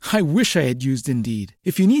overwhelming. I wish I had used Indeed.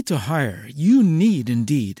 If you need to hire, you need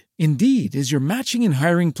Indeed. Indeed is your matching and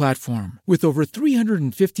hiring platform with over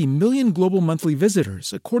 350 million global monthly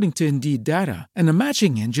visitors, according to Indeed data, and a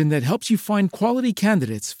matching engine that helps you find quality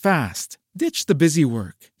candidates fast. Ditch the busy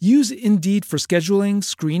work. Use Indeed for scheduling,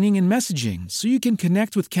 screening, and messaging so you can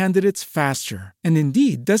connect with candidates faster. And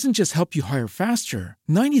Indeed doesn't just help you hire faster.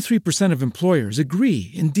 93% of employers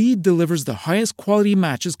agree Indeed delivers the highest quality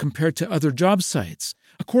matches compared to other job sites,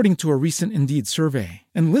 according to a recent Indeed survey.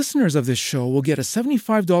 And listeners of this show will get a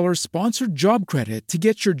 $75 sponsored job credit to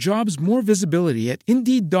get your jobs more visibility at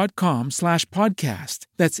Indeed.com/podcast.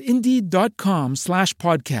 That's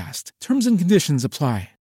Indeed.com/podcast. Terms and conditions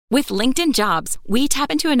apply. With LinkedIn Jobs, we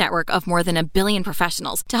tap into a network of more than 1 billion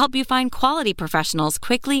professionals to help you find quality professionals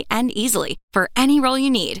quickly and easily for any role you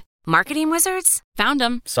need. Marketing wizards? Found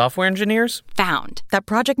them. Software engineers? Found. That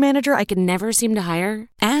project manager I could never seem to hire?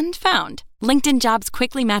 And found. LinkedIn Jobs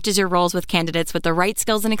quickly matches your roles with candidates with the right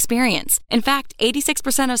skills and experience. In fact,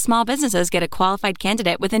 86% of small businesses get a qualified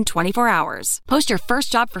candidate within 24 hours. Post your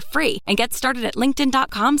first job for free and get started at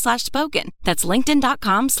linkedin.com/spoken. That's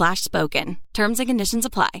linkedin.com/spoken. Terms and conditions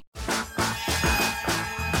apply.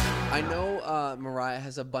 I know Mariah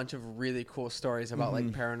has a bunch of really cool stories about like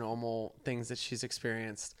paranormal things that she's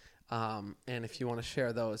experienced. And if you want to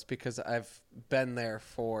share those, because I've been there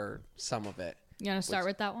for some of it. You want to start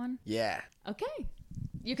with that one? Yeah. Okay.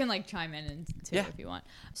 You can like chime in too if you want.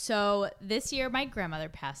 So this year my grandmother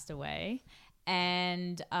passed away,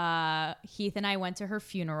 and Heath and I went to her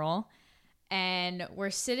funeral, and we're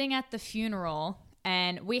sitting at the funeral,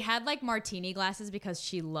 and we had like martini glasses because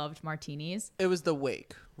she loved martinis. It was the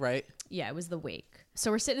wake, right? Yeah, it was the wake. So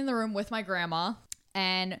we're sitting in the room with my grandma,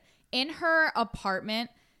 and in her apartment,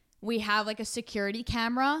 we have like a security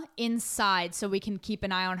camera inside so we can keep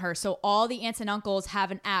an eye on her. So all the aunts and uncles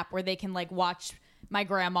have an app where they can like watch my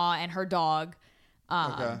grandma and her dog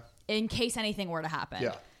in case anything were to happen.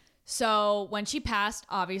 Yeah. So when she passed,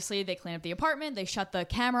 obviously they cleaned up the apartment. They shut the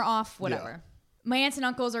camera off, whatever. Yeah. My aunts and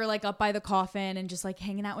uncles are like up by the coffin and just like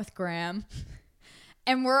hanging out with Graham.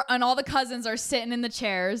 and all the cousins are sitting in the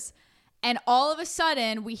chairs. And all of a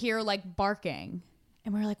sudden we hear like barking.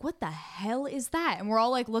 And we're like, what the hell is that? And we're all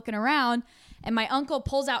like looking around, and my uncle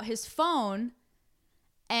pulls out his phone,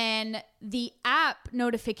 and the app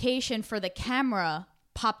notification for the camera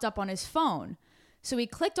popped up on his phone. So he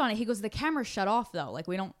clicked on it. He goes, the camera's shut off though. Like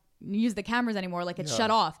we don't use the cameras anymore. Like it's shut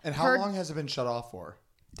off. And how long has it been shut off for?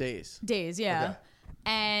 Days, yeah. Okay.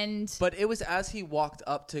 But it was as he walked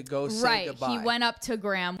up to go say goodbye. He went up to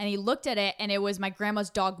Graham and he looked at it, and it was my grandma's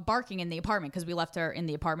dog barking in the apartment because we left her in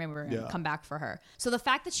the apartment. We were going to come back for her. So the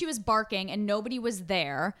fact that she was barking and nobody was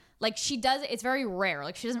there, like she does, it's very rare.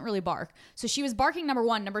 Like she doesn't really bark. So she was barking, number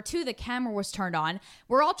one. Number two, the camera was turned on.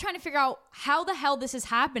 We're all trying to figure out how the hell this is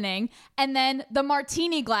happening. And then the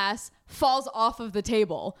martini glass falls off of the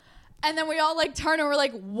table. And then we all like turn and we're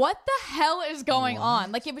like, what the hell is going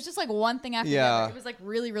on? Like it was just like one thing after the other. It was like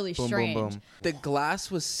really, really strange. Boom, boom, boom. The glass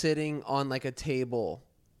was sitting on like a table.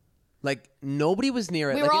 Like nobody was near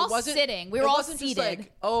it. We were all sitting. We were all seated. Just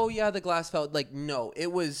like, oh yeah, the glass fell. Like no,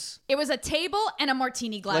 it was a table and a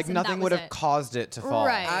martini glass. Like nothing would have caused it to fall.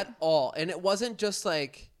 Right. At all. And it wasn't just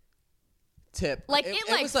like tip. Like it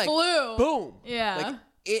was like flew. Boom. Yeah. Like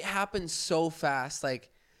it happened so fast. Like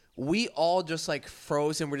we all just like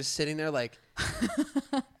froze and we're just sitting there like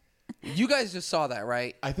You guys just saw that,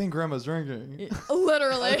 right? I think Grandma's drinking.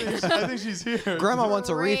 Literally. I think she's here. Grandma wants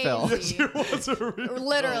a refill. Crazy.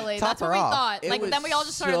 Literally. Top That's what her we off. thought. It Like, was then we all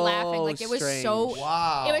just started so laughing. Like, it was so.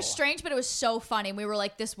 Wow. It was strange, but it was so funny. We were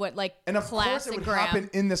like, this what, like, And of course, classic it would Graham. happen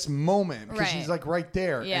in this moment because Right. she's like right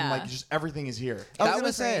there, Yeah. and like just everything is here. I was That gonna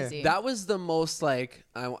was say. crazy. That was the most like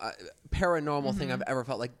paranormal thing Mm-hmm. I've ever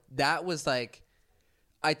felt. Like that was like,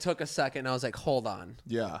 I took a second and I was like, hold on.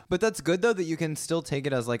 Yeah. But that's good though that you can still take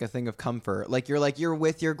it as like a thing of comfort. Like you're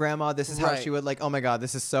with your grandma. This is how Right. she would like. Oh my god,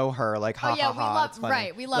 this is so her. Like ha Oh yeah, ha ha. It's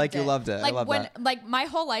funny. we loved like it. you loved it. Like I love when, that. like my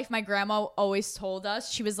whole life, my grandma always told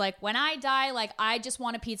us, she was like, when I die, like I just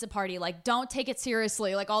want a pizza party. Like don't take it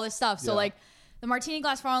seriously. Like all this stuff. So Yeah. like the martini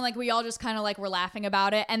glass falling, like we all just kind of like were laughing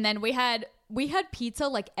about it. And then we had pizza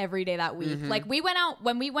like every day that week. Like we went out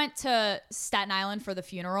when we went to Staten Island for the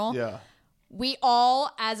funeral. Yeah. We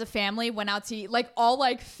all, as a family, went out to eat. Like all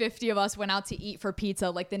like 50 of us went out to eat for pizza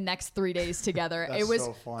like the next 3 days together. That's it was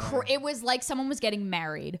so funny. it was like someone was getting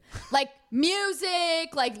married. Like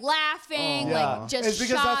music, like laughing, Yeah. like just it's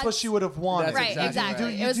because shots. that's what she would have wanted. That's Right, exactly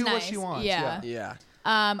exactly. You It was do nice. what she wants. Yeah. Yeah.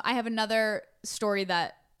 I have another story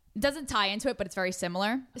that doesn't tie into it, but it's very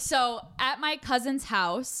similar. So at my cousin's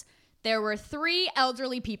house, there were 3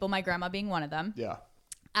 elderly people, my grandma being one of them. Yeah.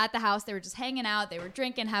 At the house, they were just hanging out, they were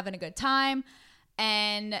drinking, having a good time,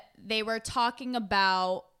 and they were talking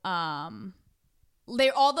about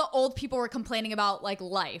all the old people were complaining about like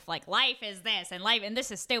life is this and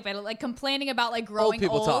this is stupid, like complaining about like growing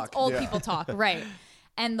people old. talk. Old Yeah. people talk, right?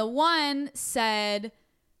 And the one said,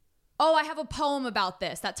 oh, I have a poem about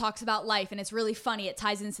this that talks about life and it's really funny. It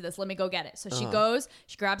ties into this. Let me go get it. So she goes,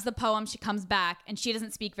 she grabs the poem, she comes back, and she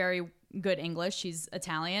doesn't speak very good English. She's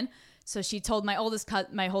Italian. So she told my oldest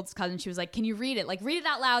cousin, she was like, can you read it? Like, read it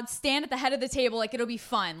out loud, stand at the head of the table, like, it'll be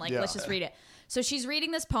fun. Like, Yeah. let's just read it. So she's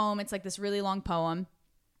reading this poem. It's like this really long poem.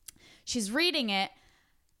 She's reading it,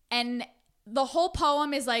 and the whole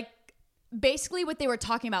poem is like basically what they were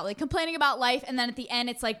talking about, like complaining about life. And then at the end,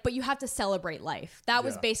 it's like, but you have to celebrate life. That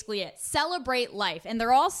was Yeah. basically it. Celebrate life. And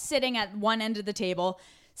they're all sitting at one end of the table.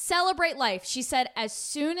 Celebrate life. She said, as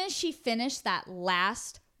soon as she finished that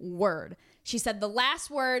last word, she said the last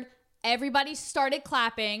word, everybody started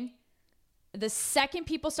clapping. The second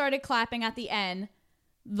people started clapping at the end,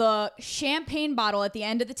 the champagne bottle at the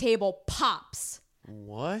end of the table pops.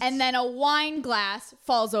 What? And then a wine glass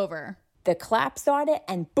falls over. The clap started,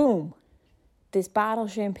 and boom, this bottle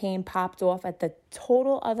of champagne popped off at the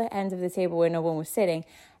total other end of the table where no one was sitting.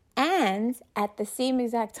 And at the same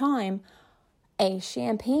exact time, a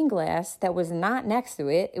champagne glass that was not next to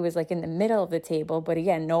it, it was like in the middle of the table, but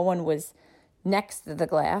again, no one was next to the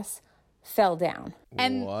glass, fell down.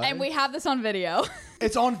 And we have this on video.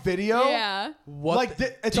 It's on video. Yeah. What? Like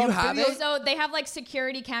it's Do you on have video. it? So they have like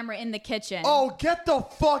security camera in the kitchen. Oh, get the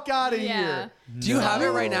fuck out of Yeah. here! Do you have it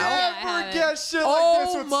right now? Yeah, I have Never it. get shit like Oh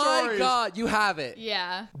this with my stories. god, you have it.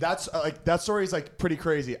 Yeah. That's like that story is like pretty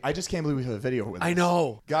crazy. I just can't believe we have a video with I this.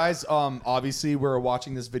 know. Guys, obviously we're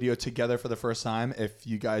watching this video together for the first time. If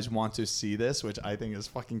you guys want to see this, which I think is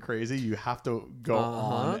fucking crazy, you have to go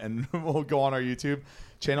on and we'll go on our YouTube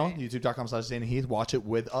channel, youtube.com/Dana Heath. Watch it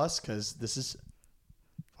with us because this is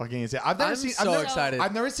fucking insane. I've never I'm seen. so excited.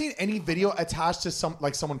 I've never seen any video attached to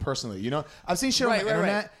someone personally. You know, I've seen shit on Right, the right,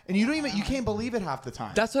 internet, right. and you can't believe it half the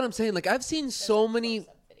time. That's what I'm saying. Like I've seen so many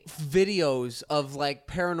videos of like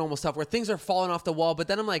paranormal stuff where things are falling off the wall, but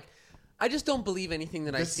then I'm like, I just don't believe anything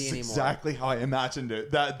that I This see is anymore. exactly how I imagined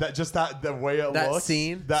it. The way it That looks.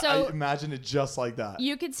 scene? That So- I imagined it just like that.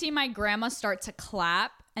 You could see my grandma start to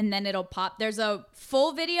clap and then it'll pop. There's a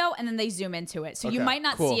full video and then they zoom into it. So you Okay, might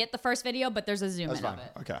not cool. see it the first video, but there's a zoom That's in fine. of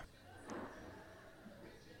it. Okay.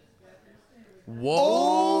 Whoa.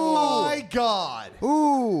 Oh my god.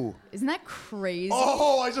 Ooh. Isn't that crazy?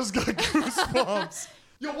 Oh, I just got goosebumps.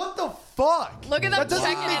 Yo, what the fuck? Look at them That doesn't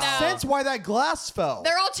checking make it out. sense why that glass fell.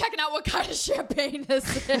 They're all checking out what kind of champagne this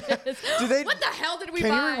is. What the hell did we Can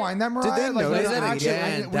buy? you rewind that, Mariah? Did they notice let's it actually-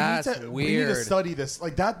 again? That's we need to weird. study this.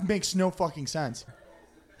 Like, that makes no fucking sense.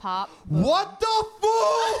 Pop. What the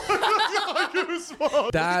fuck? I got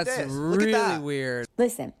goosebumps. That's this. Look at really that. weird.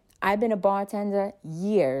 Listen, I've been a bartender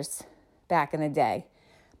years back in the day.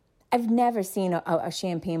 I've never seen a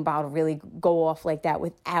champagne bottle really go off like that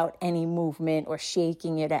without any movement or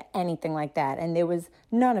shaking it or anything like that. And there was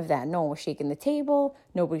none of that. No one was shaking the table.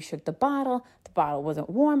 Nobody shook the bottle. The bottle wasn't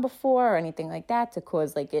warm before or anything like that to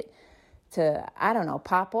cause like it to, I don't know,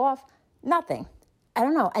 pop off. Nothing. I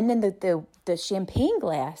don't know. And then the champagne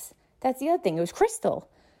glass, that's the other thing. It was crystal.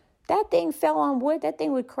 That thing fell on wood. That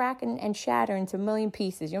thing would crack and shatter into a million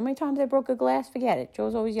pieces. You know how many times I broke a glass? Forget it.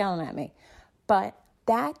 Joe's always yelling at me. But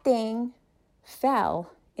that thing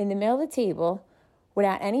fell in the middle of the table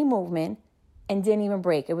without any movement and didn't even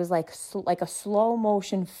break. It was like a slow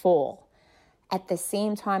motion fall at the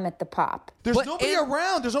same time at the pop. There's nobody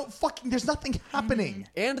around. There's nothing happening.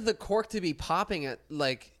 And the cork to be popping at,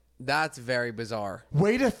 like, that's very bizarre.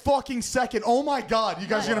 Wait a fucking second. Oh my God. You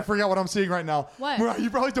guys are going to forget what I'm seeing right now. What? Mariah, you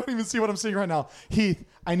probably don't even see what I'm seeing right now. Heath,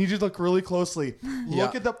 I need you to look really closely.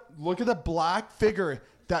 Look at the black figure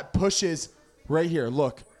that pushes right here.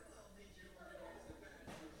 Look.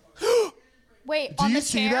 Wait, Do on you the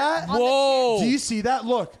see chair? that? On the Whoa. Do you see that?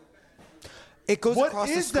 Look. It goes What across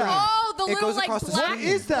the is screen. that? Oh, the It little goes like across the black, What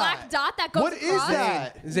is that? black dot that goes What is across?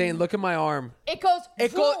 that? Zane, look at my arm. It goes.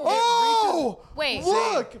 It goes. boom. Oh! Wait.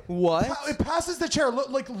 Look! What? It passes the chair.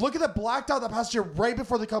 Look at the black dot that passes the chair right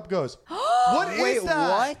before the cup goes. What is Wait, that?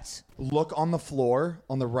 what? Look on the floor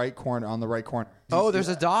on the right corner. Do you Oh, see there's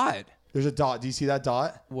that? a dot. There's a dot. Do you see that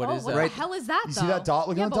dot? What Oh, is what that? the hell is that? You see that dot?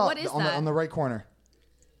 Look yeah, at the but dot what is that? on the right corner.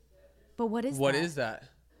 But what is What that? is that?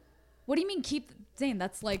 What do you mean keep Zane?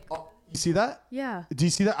 That's like You see that? yeah. Do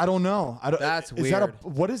you see that? I don't know. That's is That weird.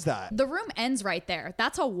 what is that? The room ends right there.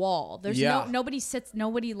 That's a wall. There's Yeah. nobody sits.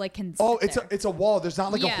 Nobody like can. Oh, sit there. it's a wall. There's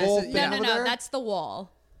not like yeah. a whole thing no, over there. That's the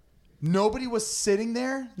wall. Nobody was sitting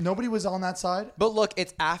there. Nobody was on that side. But look,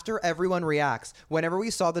 it's after everyone reacts. Whenever we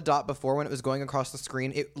saw the dot before, when it was going across the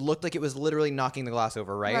screen, it looked like it was literally knocking the glass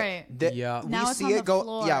over, right? Right. Yeah. We Now it's see on it the go.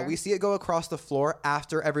 floor. Yeah, we see it go across the floor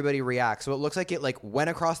after everybody reacts. So it looks like it like went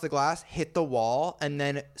across the glass, hit the wall, and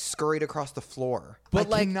then scurried across the floor.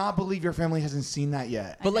 But I cannot believe your family hasn't seen that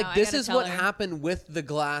yet. But know, like I this gotta is tell what her. happened with the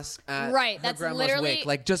glass at Right, her that's grandma's literally- wake.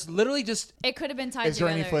 Like literally just It could have been tied Is there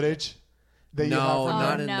together. any footage that you have no, from not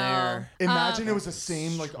there? in no. there. Imagine it was the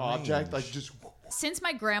same like object, like just. Since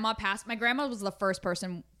my grandma passed, my grandma was the first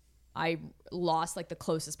person I lost, like the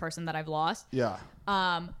closest person that I've lost. Yeah.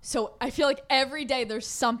 So I feel like every day there's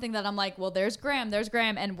something that I'm like, well, there's Graham,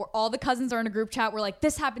 and all the cousins are in a group chat. We're like,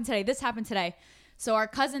 this happened today. So our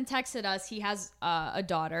cousin texted us. He has a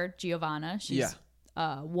daughter, Giovanna. She's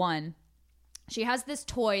 1. She has this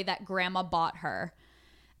toy that grandma bought her.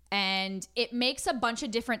 And it makes a bunch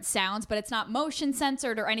of different sounds, but it's not motion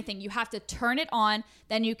censored or anything. You have to turn it on,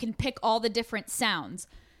 then you can pick all the different sounds.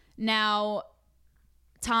 Now,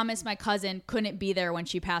 Thomas, my cousin, couldn't be there when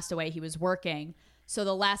she passed away. He was working. So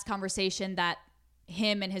the last conversation that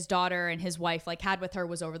him and his daughter and his wife like had with her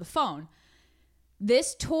was over the phone.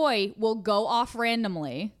 This toy will go off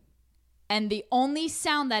randomly, and the only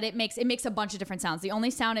sound that it makes a bunch of different sounds. The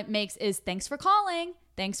only sound it makes is thanks for calling,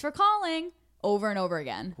 over and over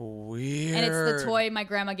again. Weird. And it's the toy my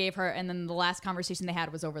grandma gave her, and then the last conversation they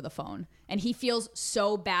had was over the phone. And he feels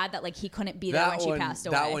so bad that like he couldn't be there when she passed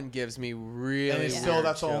away. That one gives me really. And it's weird still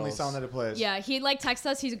that's the chills. only sound that it plays. Yeah, he like texts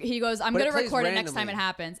us. He goes, I'm But it gonna plays record it next time randomly. it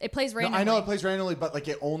happens. It plays No, randomly. I know it plays randomly, but like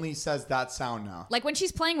it only says that sound now. Like when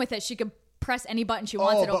she's playing with it, she could press any button she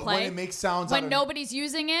wants. It'll but play. when it makes sounds when out of- nobody's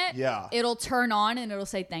using it, Yeah. it'll turn on and it'll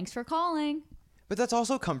say thanks for calling. But that's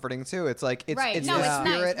also comforting too. It's like it's Right. it's No, the it's nice.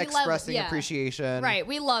 spirit We love it. expressing Yeah. appreciation. Right,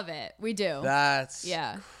 we love it. We do. That's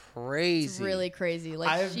Yeah. crazy. It's really crazy. Like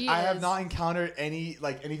I have not encountered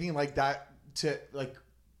anything like that to like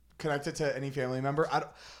connect it to any family member.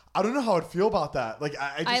 I don't know how I'd feel about that. Like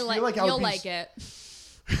I just feel like I would you'll be like it.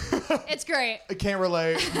 It's great. I can't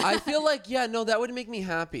relate. I feel like that would make me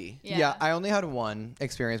happy. Yeah. I only had one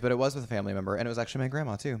experience, but it was with a family member, and it was actually my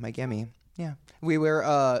grandma too, my Gemmy. Yeah, we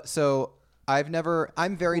were. So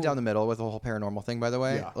I'm very down the middle with the whole paranormal thing. By the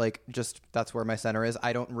way, Yeah. like just that's where my center is.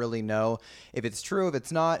 I don't really know if it's true, if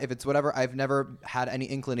it's not, if it's whatever. I've never had any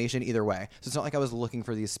inclination either way. So it's not like I was looking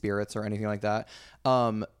for these spirits or anything like that.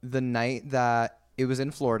 The night that it was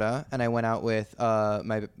in Florida, and I went out with one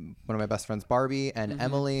of my best friends, Barbie, and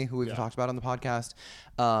Emily, who we've talked about on the podcast.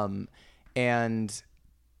 And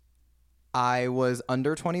I was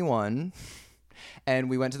under 21, and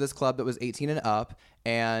we went to this club that was 18 and up,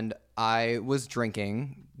 and I was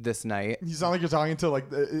drinking this night. You sound like you're talking to like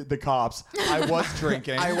the cops. I was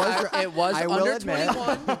drinking. It was I will under admit.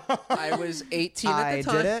 21. I was 18 at I the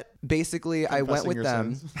time. did it. Basically, I went Confessing with your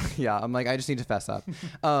them. sins. Yeah, I'm like, I just need to fess up.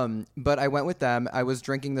 But I went with them. I was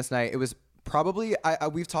drinking this night. It was probably,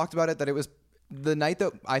 we've talked about it, that it was the night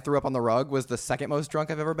that I threw up on the rug was the second most drunk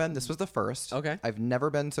I've ever been. This was the first. Okay. I've never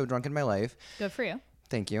been so drunk in my life. Good for you.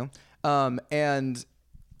 Thank you. And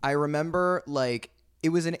I remember like it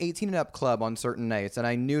was an 18 and up club on certain nights, and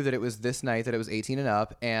I knew that it was this night that it was 18 and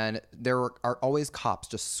up, and there are always cops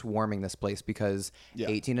just swarming this place because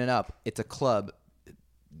 18 and up, it's a club.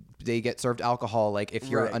 They get served alcohol. Like if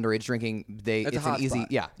you're Right. underage drinking, It's a it's an hot easy,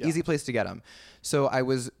 spot. easy place to get them. So I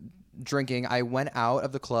was drinking. I went out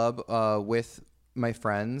of the club with my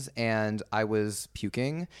friends, and I was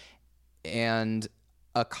puking, and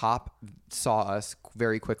a cop saw us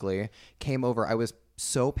very quickly, came over. I was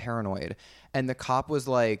so paranoid. And the cop was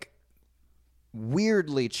like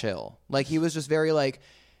weirdly chill. Like he was just very like,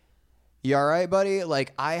 you all right, buddy?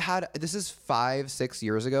 Like this is 5-6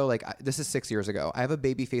 years ago. Like this is 6 years ago. I have a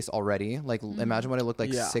baby face already. Like imagine what I looked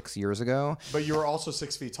like 6 years ago. But you were also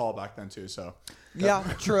 6 feet tall back then too, so. Yeah,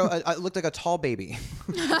 true. I looked like a tall baby.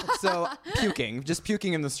 So just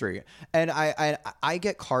puking in the street. And I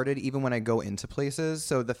get carded even when I go into places.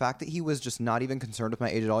 So the fact that he was just not even concerned with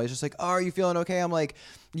my age at all. He's just like, oh, are you feeling okay? I'm like,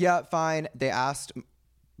 yeah, fine. They asked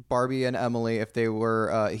Barbie and Emily if they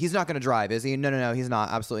were he's not going to drive, is he? No, he's not.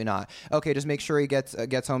 Absolutely not. Okay, just make sure he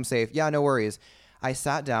gets home safe. Yeah, no worries. I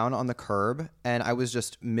sat down on the curb and I was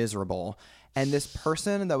just miserable. And this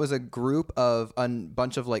person that was a group of a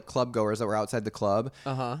bunch of like club goers that were outside the club.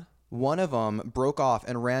 One of them broke off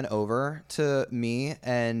and ran over to me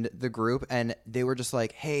and the group, and they were just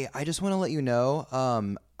like, hey, I just want to let you know,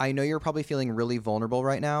 I know you're probably feeling really vulnerable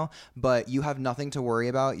right now, but you have nothing to worry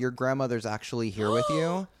about. Your grandmother's actually here with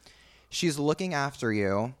you. She's looking after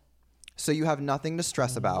you, so you have nothing to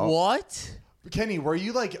stress about. What? Kenny, were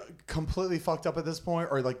you like completely fucked up at this point,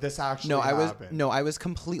 or like this actually happened? I was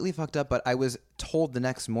completely fucked up, but I was told the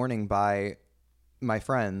next morning by my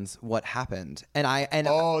friends what happened,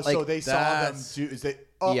 so they saw them do.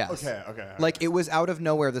 Yes. Okay. Like it was out of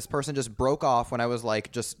nowhere. This person just broke off when I was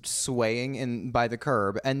like just swaying in by the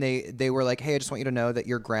curb, and they were like, "Hey, I just want you to know that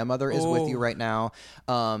your grandmother is with you right now.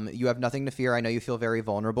 You have nothing to fear. I know you feel very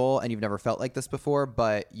vulnerable, and you've never felt like this before,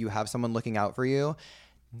 but you have someone looking out for you."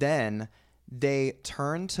 Then they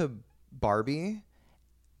turned to Barbie,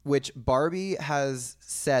 which Barbie has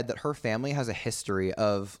said that her family has a history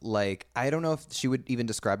of like, I don't know if she would even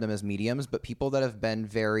describe them as mediums, but people that have been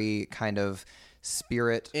very kind of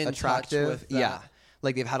spirit attractive. Yeah.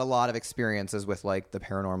 Like they've had a lot of experiences with like the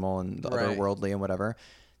paranormal and the otherworldly and whatever.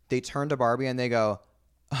 They turn to Barbie and they go,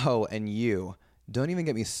 oh, and you, don't even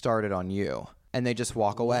get me started on you. And they just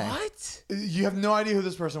walk away. What? You have no idea who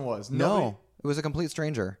this person was? No. It was a complete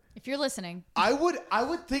stranger. If you're listening, I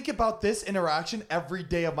would think about this interaction every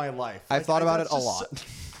day of my life. I've thought about it a lot.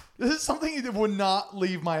 This is something that would not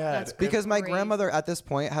leave my head. That's because my crazy. grandmother at this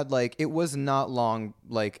point had like, it was not long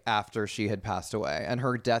like after she had passed away, and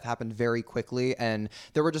her death happened very quickly, and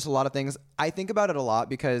there were just a lot of things. I think about it a lot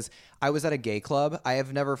because I was at a gay club. I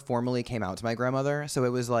have never formally came out to my grandmother, so it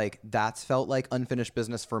was like that's felt like unfinished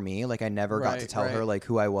business for me. Like I never got to tell her like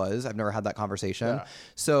who I was. I've never had that conversation. Yeah.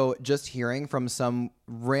 So just hearing from some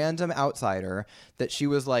random outsider that she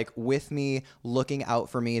was like with me, looking out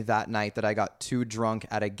for me that night that I got too drunk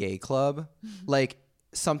at a gay club, like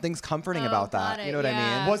something's comforting about that. You know what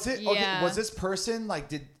I mean? Was it okay? Was this person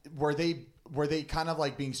like were they kind of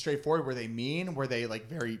like being straightforward? Were they mean? Were they like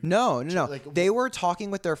very No. Like, they were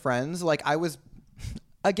talking with their friends. Like I was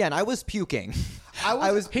puking.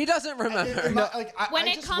 He doesn't remember. When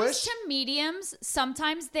it comes to mediums,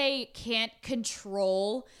 sometimes they can't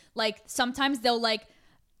control. Like sometimes they'll like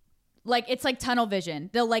it's like tunnel vision.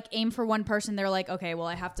 They'll like aim for one person. They're like, okay, well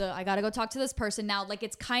I gotta go talk to this person now. Like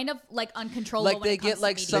it's kind of like uncontrollable. Like they get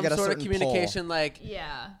like some sort of communication. Like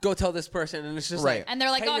go tell this person, and it's just like, and they're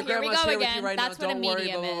like, hey, oh, here we go again. That's what a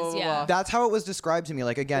medium is. Yeah, that's how it was described to me.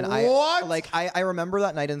 Like again, I remember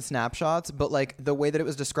that night in snapshots, but like the way that it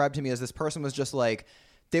was described to me is this person was just like,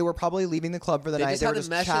 they were probably leaving the club for the night. They were just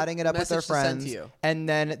chatting it up with their friends. And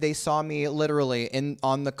then they saw me literally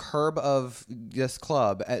on the curb of this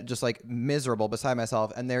club, just like miserable beside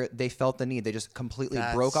myself. And they felt the need. They just completely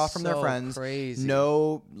broke off from their friends. Crazy.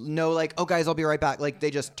 No, like, oh guys, I'll be right back. Like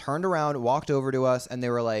they just turned around, walked over to us, and they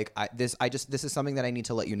were like, this is something that I need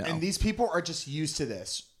to let you know. And these people are just used to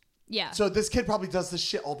this. Yeah. So this kid probably does this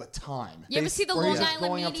shit all the time. You ever see the Long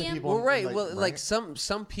Island medium? Well, right. Like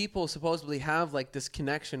some people supposedly have like this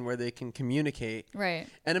connection where they can communicate. Right.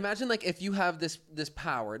 And imagine like if you have this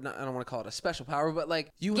power. I don't want to call it a special power, but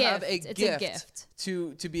like you have a gift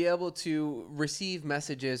to be able to receive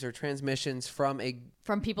messages or transmissions from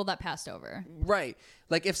people that passed over. Right.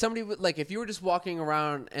 Like if somebody if you were just walking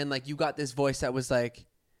around and like you got this voice that was like,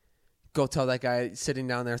 go tell that guy sitting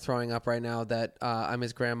down there throwing up right now that I'm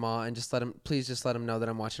his grandma, and please just let him know that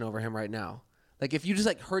I'm watching over him right now. Like if you just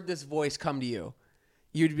like heard this voice come to you,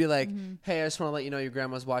 you'd be like, hey, I just want to let you know your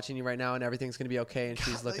grandma's watching you right now and everything's going to be okay and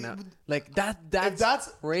she's looking out. Like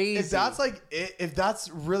that's crazy. If that's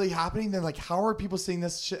really happening, then like how are people seeing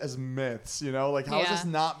this shit as myths, you know? Like how is this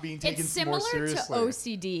not being taken more seriously? It's similar to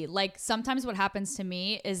OCD. Like sometimes what happens to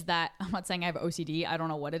me is that, I'm not saying I have OCD, I don't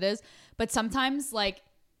know what it is, but sometimes like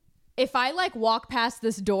if I like walk past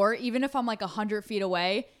this door, even if I'm like 100 feet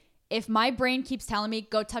away, if my brain keeps telling me,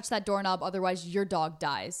 go touch that doorknob, otherwise your dog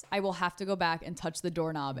dies, I will have to go back and touch the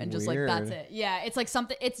doorknob and just like, that's it. Yeah. It's like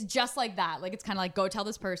something, it's just like that. Like, it's kind of like, go tell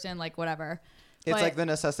this person, like whatever. It's But like the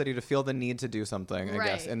necessity to feel the need to do something, I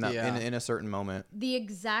guess, Right. in that in a certain moment. the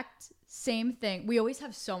exact same thing. We always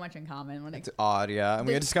have so much in common when It's odd, yeah. And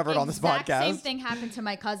we discovered on this podcast. Same thing happened to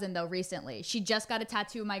my cousin though recently. She just got a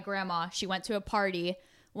tattoo of my grandma. She went to a party.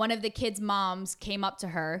 One of the kids' moms came up to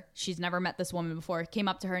her. She's never met this woman before. Came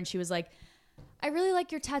up to her and she was like, I really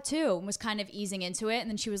like your tattoo, and was kind of easing into it. And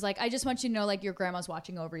then she was like, I just want you to know, like, your grandma's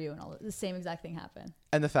watching over you, and all the same exact thing happened.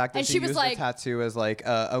 And the fact that And she she was used like- a tattoo as like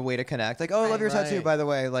a way to connect. Like, oh, I love your tattoo, Right. by the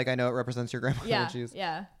way. Like, I know it represents your grandmother. Yeah, She's-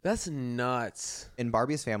 yeah. That's nuts. In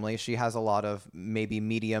Barbie's family, she has a lot of maybe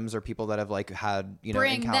mediums or people that have like had, you know,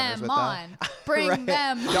 Bring encounters them with on. that. Bring Right.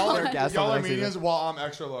 them Y'all on. are guests on Y'all the are next season. mediums while I'm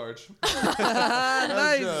extra large.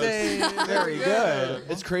 Nice. Very good.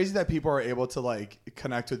 It's crazy that people are able to like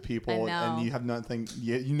connect with I people know. and you have nothing,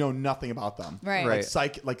 you know nothing about them. Right.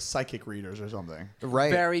 Right. Like psychic readers or something.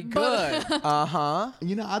 Right. Very good. Uh-huh.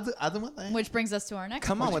 You know, I do my thing. Which brings us to our next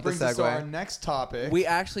Come on with the brings us to our segue. next topic. We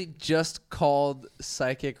actually just called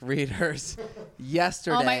psychic readers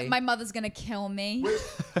yesterday. Oh, my mother's going to kill me.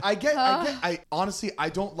 I honestly, I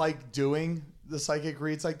don't like doing the psychic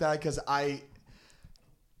reads like that because I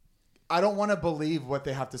don't want to believe what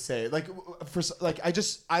they have to say. Like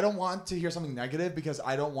I don't want to hear something negative because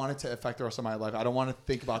I don't want it to affect the rest of my life. I don't want to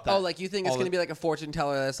think about that. Oh, like you think it's going to be like a fortune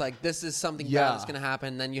teller that's like, this is something Yeah. bad that's going to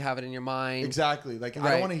happen. Then you have it in your mind. Exactly. Like I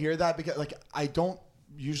Right. don't want to hear that because like I don't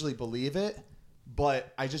usually believe it,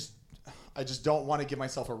 but I just don't want to give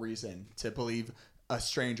myself a reason to believe a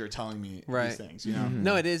stranger telling me Right. these things, you know?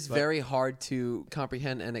 No, it is very hard to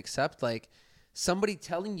comprehend and accept. Like somebody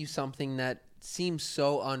telling you something that seems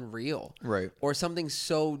so unreal. Right. Or something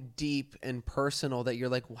so deep and personal that you're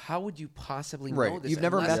like, well, how would you possibly know Right. this? You've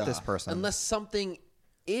never Unless- met this person. Unless something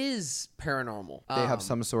is paranormal. They have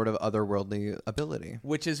some sort of otherworldly ability.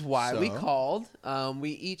 Which is why we So? called.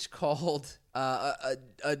 We each called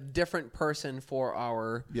a different person for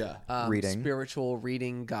our Reading. spiritual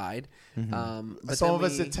reading guide. But Some then of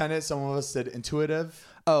us we- did tenet, some of us did intuitive.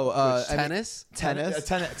 Oh, I mean, tennis, tennis?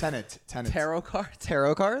 Tenet. tarot cards.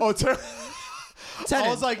 Tarot cards? Oh, Tenet. I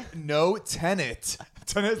was like, no, Tenet.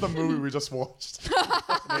 Tenet is the movie we just watched.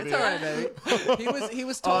 It's all right, baby. He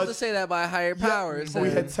was told to say that by higher powers. We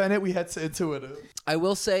and had Tenet, we had intuitive. I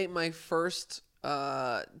will say my first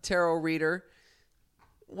tarot reader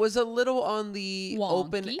was a little on the Wonky.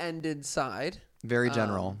 open-ended side. Very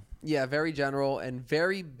general. Yeah, very general and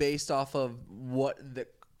very based off of what the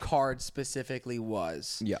card specifically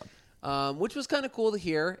was. Yeah. Which was kind of cool to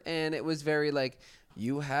hear, and it was very like,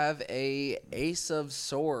 you have a ace of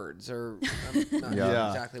swords, or I'm not sure Yeah.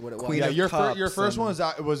 exactly what it was. Queen Yeah, of your Cups first and-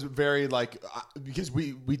 one was very like because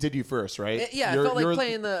we did you first, right? It You're- felt like you're-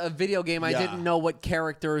 playing a video game. I Yeah. didn't know what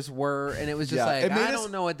characters were, and it was just Yeah, like, it made I us-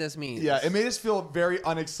 don't know what this means. Yeah, it made us feel very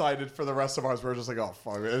unexcited for the rest of ours. We're just like, oh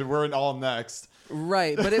fuck, we're in all next.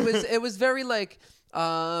 Right, but it was very like,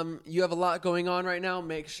 you have a lot going on right now.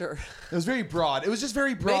 Make sure. It was very broad. It was just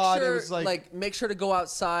very broad. Make sure, it was like make sure to go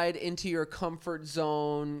outside into your comfort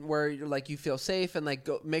zone where you're like you feel safe, and like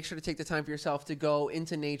make sure to take the time for yourself to go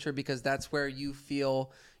into nature because that's where you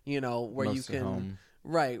feel, where Most you at can, home.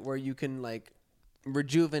 right, where you can like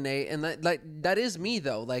rejuvenate, and that is me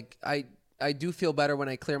though. Like I do feel better when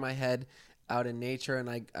I clear my head out in nature and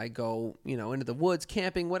I go, into the woods,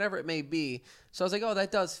 camping, whatever it may be. So I was like, oh,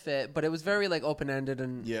 that does fit, but it was very like open-ended,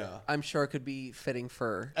 and Yeah. I'm sure it could be fitting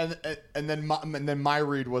for. and then my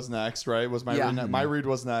read was next, right? Was my Yeah. read my read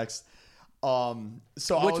was next.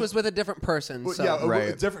 So I Which was with a different person. So. yeah, Right.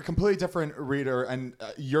 a different, completely different reader, and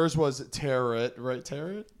yours was Tarot, right?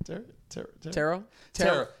 Tarot. Tarot?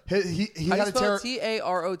 Tarot. He How do you had a spell tarot. it?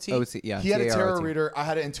 T-A-R-O-T? OC, yeah. He had a tarot TAROT. reader. I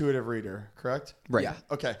had an intuitive reader. Correct. Right. Yeah.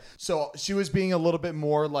 Okay. So she was being a little bit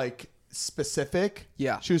more like specific.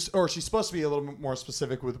 Yeah. She's supposed to be a little bit more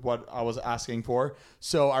specific with what I was asking for.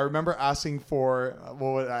 So I remember asking for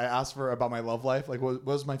I asked for about my love life. Like, what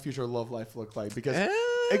does my future love life look like? Because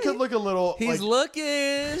it could look a little. He's like,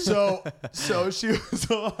 looking. So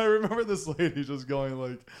I remember this lady just going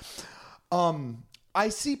like, I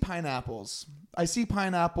see pineapples. I see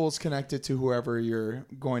pineapples connected to whoever you're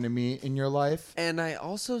going to meet in your life. And I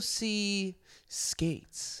also see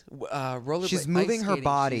skates. Rollerblade. She's moving ice her skating.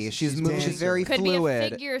 body. She's very Could fluid. be a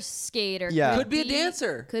figure skater. Yeah. Could be a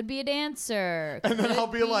dancer. Could be a dancer. And then I'll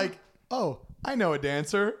be like, oh, I know a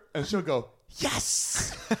dancer. And she'll go,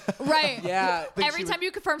 yes. Right. Yeah. Every time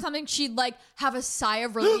you confirm something, she'd like have a sigh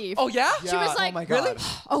of relief. Oh yeah? She was like, oh my God. really?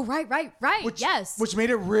 Oh, right. Yes. Which made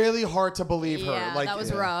it really hard to believe Yeah, her. Like, that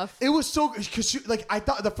was rough. It was so, because she, like, I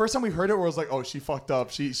thought the first time we heard it, was like, oh, she fucked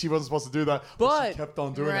up. She wasn't supposed to do that. But she kept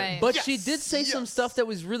on doing Right. it. But she did say some stuff that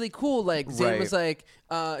was really cool. Like Zayn was like,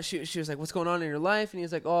 she was like, "What's going on in your life?" And he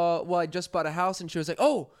was like, "Oh, well, I just bought a house." And she was like,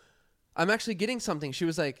 "Oh, I'm actually getting something." She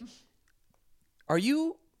was like, "Are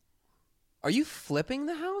you flipping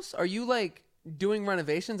the house? Are you like doing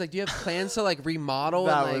renovations? Like, do you have plans to like remodel?"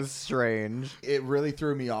 That and, like, was strange. It really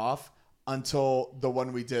threw me off until the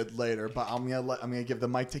one we did later. But I'm gonna give the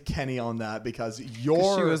mic to Kenny on that, because She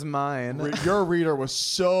was mine. your reader was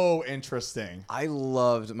so interesting. I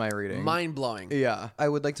loved my reading. mind blowing. Yeah. I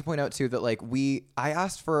would like to point out too that like I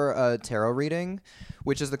asked for a tarot reading,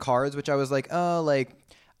 which is the cards, which I was like, oh, like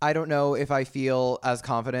I don't know if I feel as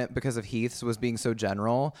confident because of Heath's was being so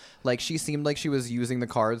general. Like she seemed like she was using the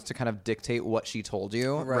cards to kind of dictate what she told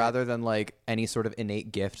you rather than like any sort of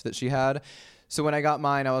innate gift that she had. So when I got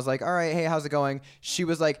mine, I was like, all right, hey, how's it going? She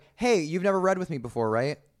was like, hey, you've never read with me before,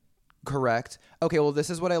 right? Correct. Okay, well, this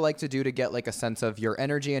is what I like to do to get like a sense of your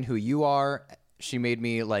energy and who you are. She made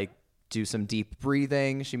me like do some deep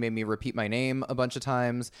breathing. She made me repeat my name a bunch of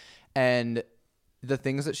times. And the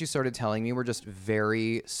things that she started telling me were just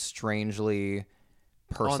very strangely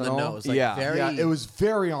personal. On the nose. Like, yeah. very, Yeah, it was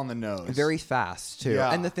very on the nose. Very fast too.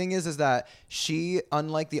 Yeah. And the thing is that she,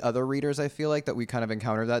 unlike the other readers I feel like that we kind of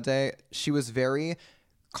encountered that day, she was very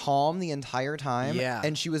calm the entire time. Yeah.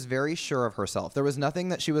 And she was very sure of herself. There was nothing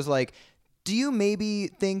that she was like, do you maybe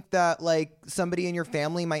think that like somebody in your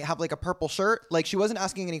family might have like a purple shirt? Like she wasn't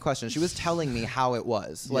asking any questions. She was telling me how it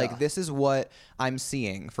was. Like, this is what I'm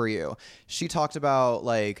seeing for you. She talked about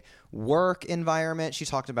like work environment. She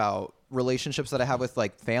talked about relationships that I have with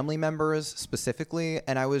like family members specifically.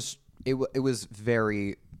 And it was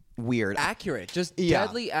very weird. accurate, just Yeah.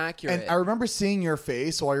 deadly accurate. And I remember seeing your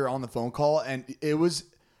face while you're on the phone call, and it was,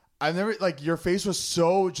 I never, like, your face was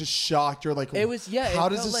so just shocked. You're like, It was- yeah, it how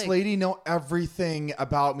does felt this like- lady know everything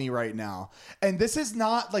about me right now? And this is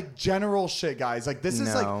not like general shit, guys. Like, this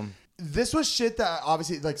is like, No. this was shit that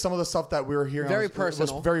obviously, like, some of the stuff that we were hearing Very was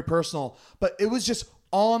personal. very personal, but it was just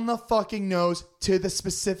on the fucking nose to the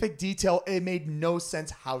specific detail. It made no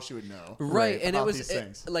sense how she would know. Right, and it about was these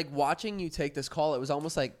things. like watching you take this call. It was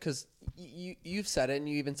almost like, because you've said it, and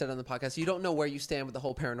you even said it on the podcast, you don't know where you stand with the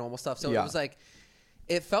whole paranormal stuff. So Yeah. it was like,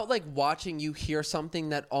 it felt like watching you hear something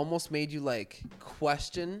that almost made you like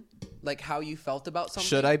question like how you felt about something.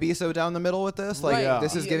 Should I be so down the middle with this? Like, Right.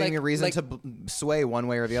 this is Yeah, giving like- me a reason like- to sway one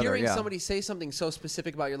way or the other. Hearing Yeah. somebody say something so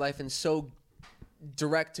specific about your life and so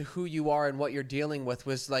direct to who you are and what you're dealing with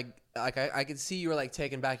was like I could see you were like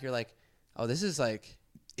taken back. You're like, oh, this is like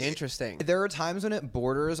interesting. There are times when it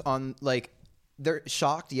borders on like they're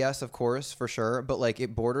shocked, yes, of course, for sure, but like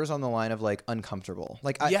it borders on the line of like uncomfortable.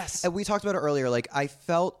 Like Yes. and we talked about it earlier. Like I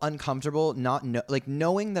felt uncomfortable like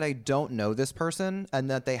knowing that I don't know this person and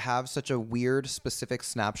that they have such a weird specific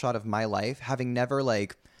snapshot of my life, having never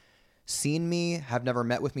like seen me, have never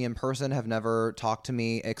met with me in person, have never talked to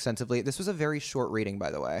me extensively. This was a very short reading,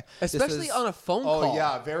 by the way. This Especially was- on a phone call. Oh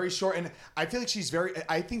yeah, very short. And I feel like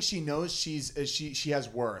I think she knows she has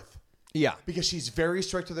worth. Yeah. Because she's very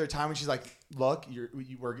strict with her time, and she's like, "Look,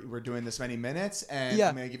 we're doing this many minutes, and Yeah.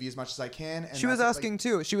 I'm gonna give you as much as I can." And She was that's, asking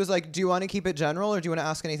too. She was like, "Do you want to keep it general, or do you want to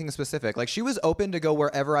ask anything specific?" Like she was open to go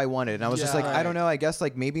wherever I wanted, and I was just like, Yeah. "I don't know. I guess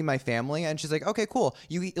like maybe my family." And she's like, "Okay, cool."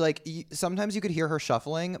 Sometimes you could hear her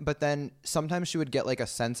shuffling, but then sometimes she would get like a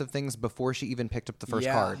sense of things before she even picked up the first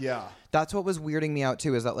Yeah. card. Yeah. That's what was weirding me out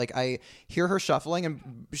too. Is that like I hear her shuffling,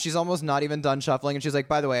 and she's almost not even done shuffling, and she's like,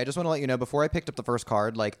 "By the way, I just want to let you know before I picked up the first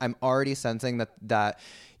card, like I'm already sensing that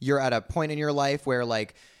you're at a point in your life where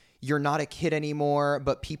like." You're not a kid anymore,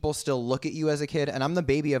 but people still look at you as a kid, and I'm the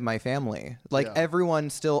baby of my family. Like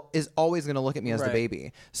everyone still is always going to look at me as the Right.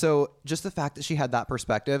 baby. So just the fact that she had that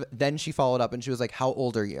perspective, then she followed up and she was like, "How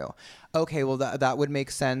old are you?" Okay, well that would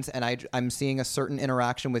make sense, and I'm seeing a certain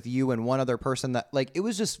interaction with you and one other person that like it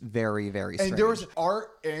was just very very strange. And there was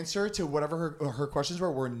our answer to whatever her questions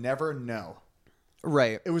were never no.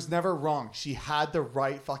 right. It was never wrong. She had the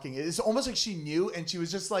right fucking. It's almost like she knew, and she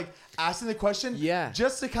was just like asking the question, Yeah.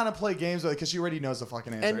 just to kind of play games with it, because she already knows the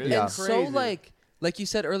fucking answer. and, It's and so crazy. like you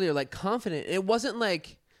said earlier, like confident. It wasn't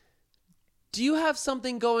like, do you have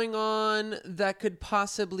something going on that could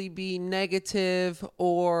possibly be negative,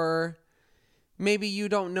 or maybe you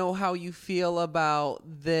don't know how you feel about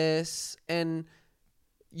this, and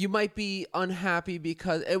you might be unhappy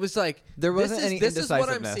because it was like There wasn't any this is what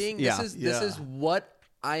I'm indecisiveness. seeing. Yeah. This Yeah. is what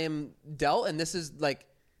I am dealt, and this is like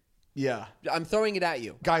yeah. I'm throwing it at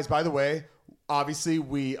you. Guys, by the way, obviously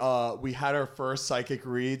we had our first psychic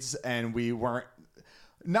reads and we weren't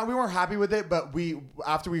happy with it, but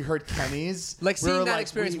after we heard Kenny's, like seeing that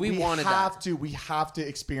experience, we wanted that. We have to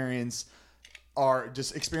experience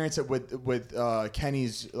it with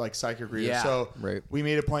Kenny's like psychic reader. Yeah. So Right. we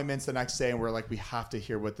made appointments the next day, and we're like, we have to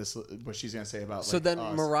hear what she's gonna say about. So like, then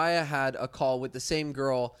us. Mariah had a call with the same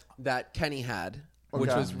girl that Kenny had, which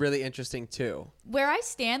Okay. was really interesting too. Where I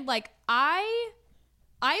stand, like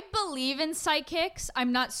I believe in psychics.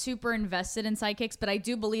 I'm not super invested in psychics, but I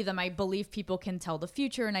do believe them. I believe people can tell the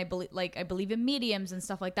future, and I believe in mediums and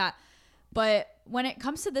stuff like that. But when it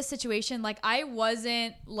comes to this situation, like I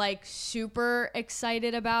wasn't like super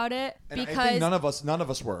excited about it And because I think none of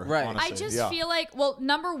us were. Right. Honestly. I just Yeah. feel like, well,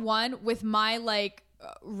 number one, with my like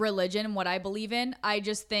religion and what I believe in, I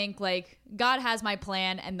just think like God has my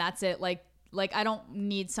plan and that's it. Like I don't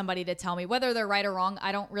need somebody to tell me whether they're right or wrong.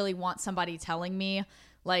 I don't really want somebody telling me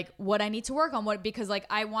like what I need to work on, because like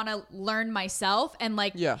I want to learn myself, and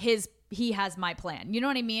like he has my plan. You know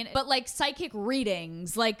what I mean? But like psychic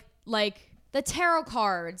readings, like the tarot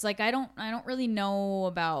cards, like I don't really know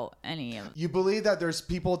about any of them. You believe that there's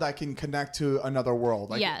people that can connect to another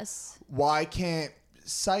world. Like, Yes. Why can't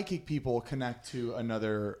psychic people connect to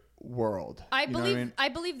another world? I You know what believe I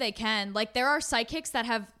believe they can. Like there are psychics that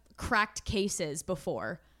have cracked cases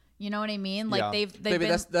before. You know what I mean? Like Yeah. they've Baby,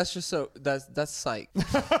 been that's just so that's psych.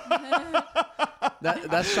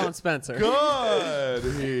 that's Sean Spencer, Good.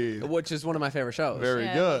 Heath. which is one of my favorite shows. Very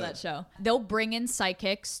Yeah, I good. love that show. They'll bring in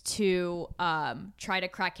psychics to try to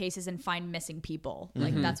crack cases and find missing people.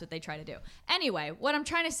 Like that's what they try to do. Anyway, what I'm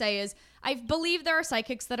trying to say is I believe there are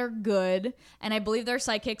psychics that are good, and I believe there are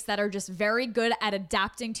psychics that are just very good at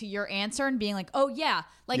adapting to your answer and being like, oh yeah.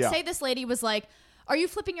 Like Yeah. say this lady was like, are you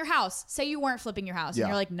flipping your house? Say you weren't flipping your house. Yeah. And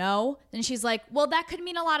you're like, no. Then she's like, well, that could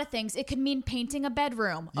mean a lot of things. It could mean painting a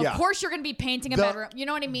bedroom. Yeah. Of course you're going to be painting a bedroom. You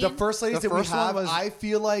know what I mean? The first ladies The that we first one have, was- I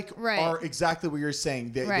feel like, Right. are exactly what you're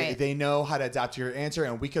saying. Right. They know how to adapt to your answer,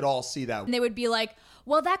 and we could all see that. And they would be like,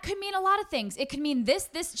 well, that could mean a lot of things. It could mean this.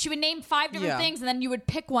 She would name 5 different Yeah. things, and then you would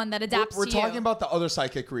pick one that adapts We're to you. talking about the other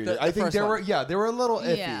psychic reader. The I think first they one. were a little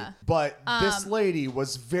iffy. Yeah. But this lady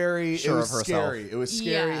was very Sure it of was herself. scary. It was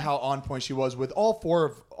scary Yeah. how on point she was with all four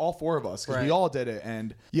of us, because we Right. all did it.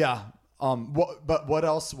 And yeah. What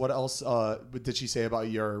else did she say about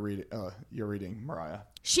your reading, Mariah?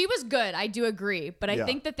 She was good. I do agree. But I Yeah.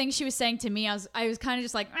 think the thing she was saying to me, I was kind of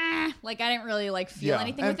just like I didn't really like feel Yeah.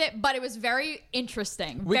 anything with it. But it was very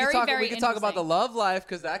interesting. We very, could very talk about the interesting. love life,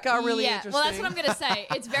 because that got really interesting. Well, that's what I'm going to say.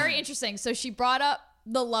 It's very interesting. So she brought up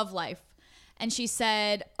the love life, and she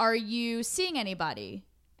said, are you seeing anybody?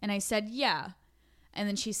 And I said, yeah. And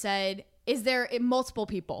then she said, is there multiple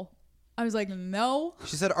people? I was like, no.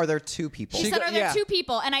 She said, "Are there two people?" She said, are there yeah. 2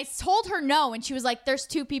 people? And I told her no, and she was like, there's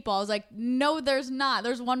 2 people. I was like, no, there's not.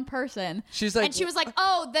 There's 1 person. She's like- and she was like,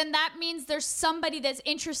 oh, then that means there's somebody that's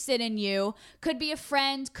interested in you. Could be a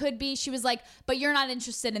friend, could be. She was like, but you're not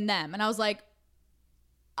interested in them. And I was like,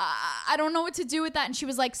 I don't know what to do with that. And she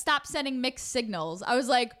was like, stop sending mixed signals. I was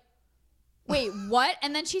like, wait, what?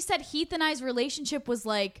 And then she said Heath and I's relationship was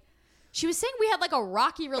like, she was saying we had like a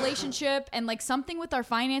rocky relationship and like something with our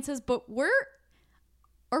finances, but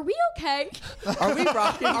are we okay? Are we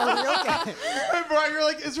rocking? And Brian, you're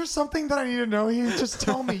like, is there something that I need to know here? Just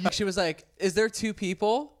tell me. She was like, is there 2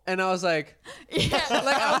 people? And I was like, Yeah.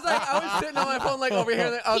 I was sitting on my phone like over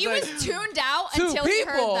here. I was He like, was tuned out 2 until he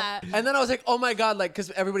heard people. that. And then I was like, oh my God, like,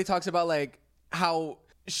 because everybody talks about like how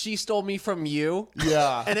she stole me from you.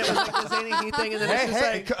 Yeah. And it was like the Zany Heath thing. And then it's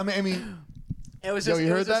just like, I mean, it was yo, just, you it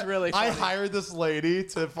heard was just that? really funny. I hired this lady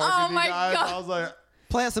to fuck Oh with you my guys. God. I was like,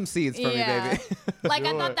 Plant some seeds for me, baby. Like,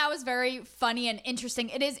 I Do thought it. that was very funny and interesting.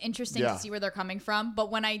 It is interesting Yeah. to see where they're coming from.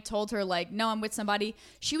 But when I told her, like, no, I'm with somebody,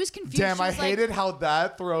 she was confused. damn, She I was like, hated how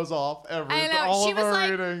that throws off I know. all She of was our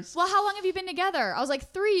like, readings. well, how long have you been together? I was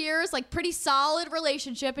like, 3 years, like pretty solid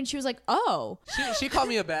relationship. And she was like, oh. She called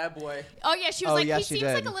me a bad boy. Oh, yeah. She was Oh, like, yeah, he she seems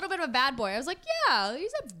did. like a little bit of a bad boy. I was like, yeah,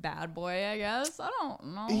 he's a bad boy, I guess. I don't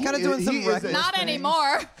know. Kinda doing some He is reckless Not things.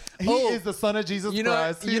 anymore. He is the son of Jesus You know,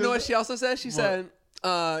 Christ. you know what she also said? She said,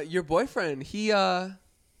 your boyfriend, he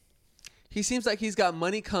seems like he's got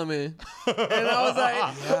money coming. And I was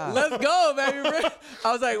like, let's go, baby.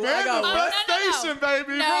 I was like, well, I got Best no. station,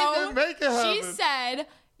 baby. No, Make it happen. she said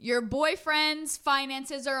your boyfriend's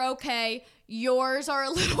finances are okay. Yours are a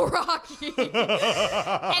little rocky,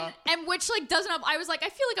 and which like doesn't. I was like, I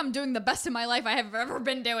feel like I'm doing the best in my life I have ever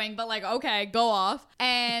been doing, but like, okay, go off.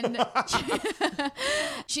 And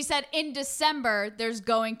she said in December there's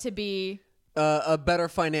going to be a better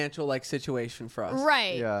financial like situation for us.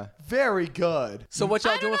 Right. Yeah. Very good. So what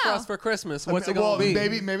y'all I don't doing for know. us for Christmas? What's it gonna Well, be?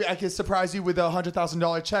 maybe I can surprise you with a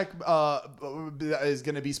 $100,000 check. That is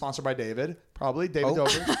going to be sponsored by David, probably David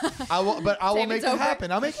Dobrik. I will David make it Dobrik.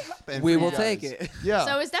 happen. I'll make it happen. We for will you take guys. it. Yeah.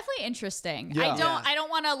 So it's definitely interesting. Yeah. I don't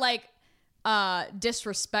want to like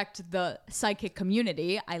disrespect the psychic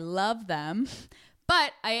community. I love them,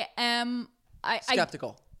 but I am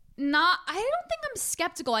Skeptical. I don't think I'm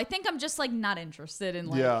skeptical. I think I'm just like not interested in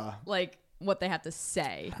like what they have to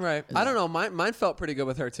say. Right. I don't know. Mine felt pretty good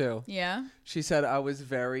with her too. Yeah. She said I was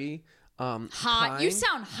very Hot. kind. You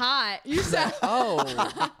sound hot. You sound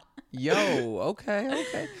Oh. Yo.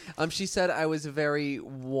 Okay. She said I was very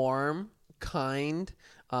warm, kind,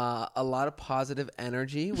 a lot of positive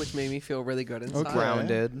energy, which made me feel really good inside. Okay.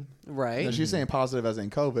 Grounded. Right. No, she's saying positive as in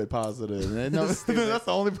COVID positive. No, that's the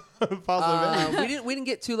only positive. we didn't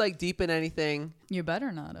get too like deep in anything. You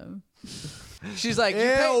better not have. She's like,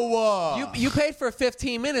 Ew. you paid for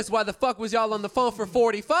 15 minutes. Why the fuck was y'all on the phone for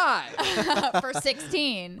 45? For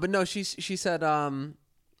 16. But no, she said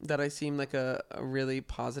that I seem like a really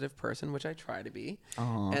positive person, which I try to be.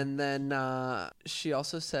 And then she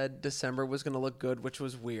also said December was going to look good, which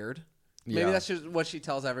was weird. Maybe Yeah. that's just what she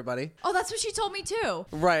tells everybody. Oh, that's what she told me too.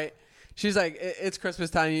 Right. She's like, it's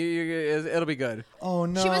Christmas time. It'll be good. Oh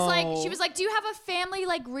no. She was like, do you have a family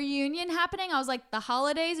like reunion happening? I was like, the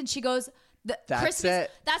holidays, and she goes, That's Christmas.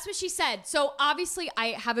 it. That's what she said. So obviously, I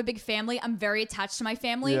have a big family. I'm very attached to my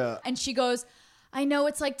family. Yeah. And she goes, I know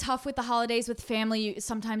it's like tough with the holidays with family.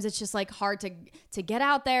 Sometimes it's just like hard to get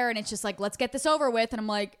out there, and it's just like, let's get this over with. And I'm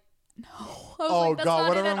like, no. I was Oh like, that's God, not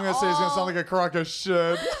whatever it I'm at gonna say is gonna all. sound like a crock of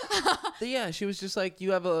shit. But yeah, she was just like,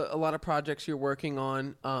 you have a lot of projects you're working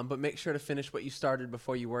on, but make sure to finish what you started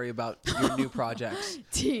before you worry about your new projects.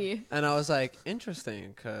 Tea. And I was like,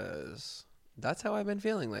 interesting, because that's how I've been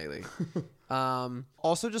feeling lately.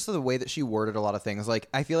 Also, just the way that she worded a lot of things. Like,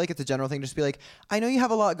 I feel like it's a general thing. Just be like, I know you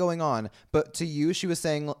have a lot going on, but to you, she was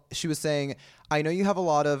saying, I know you have a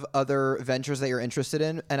lot of other ventures that you're interested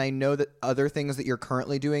in, and I know that other things that you're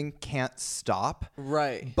currently doing can't stop.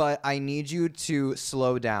 Right. But I need you to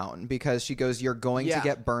slow down, because she goes, you're going to Yeah.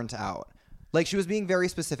 get burnt out. Like, she was being very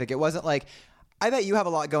specific. It wasn't like, I bet you have a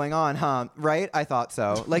lot going on, huh? Right? I thought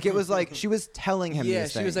so. Like, it was like she was telling him Yeah,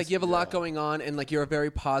 these she things. was like, you have a lot going on, and like you're a very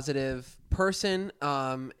positive person,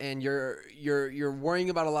 and you're worrying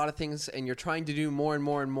about a lot of things, and you're trying to do more and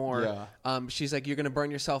more and more. Yeah. She's like, you're gonna burn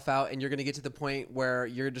yourself out, and you're gonna get to the point where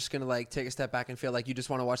you're just gonna like take a step back and feel like you just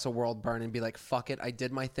want to watch the world burn and be like, fuck it, I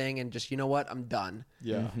did my thing, and just, you know what, I'm done.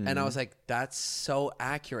 Yeah. And I was like, that's so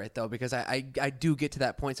accurate though, because I do get to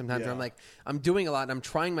that point sometimes where I'm like, I'm doing a lot and I'm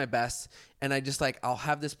trying my best, and I just like, I'll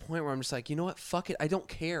have this point where I'm just like, you know what, fuck it, I don't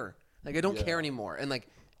care. Like, I don't care anymore. And like,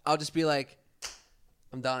 I'll just be like,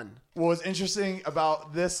 I'm done. What was interesting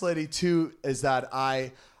about this lady too is that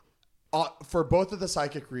I, for both of the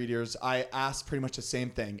psychic readers, I asked pretty much the same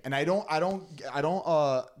thing, and I don't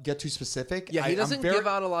get too specific. Yeah, he I'm doesn't very- give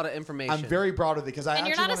out a lot of information. I'm very broad with it because I And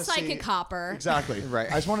you're actually not a wanna see- psychic hopper. Exactly.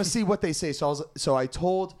 Right. I just want to see what they say. So I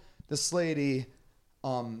told this lady,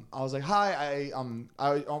 I was like, hi,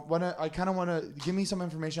 I kind of want to give me some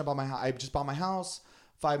information about my house. I just bought my house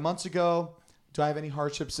 5 months ago. Do I have any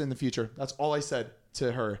hardships in the future? That's all I said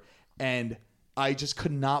to her. And I just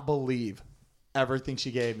could not believe everything she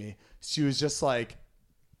gave me. She was just like,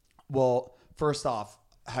 well, first off,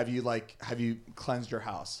 have you cleansed your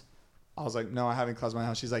house? I was like, no, I haven't cleansed my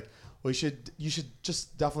house. She's like, well, you should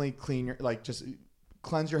just definitely clean your, just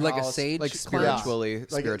cleanse your Like house. a sage like cleanse?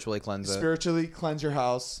 spiritually cleanse it. Spiritually cleanse your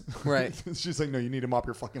house. Right. She's like, no, you need to mop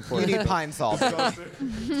your fucking floor. You need pine salt.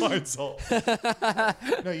 Pine salt.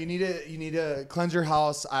 No, you need to cleanse your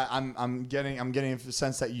house. I'm getting a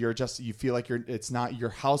sense that you feel like it's not your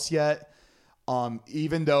house yet.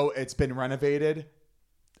 Even though it's been renovated.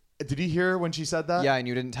 Did you hear when she said that? Yeah, and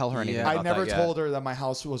you didn't tell her anything Yeah. about I never that yet. told her that my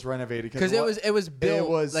house was renovated Because it was built,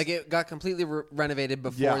 was- it got completely renovated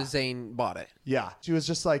before Yeah. Zane bought it. Yeah, she was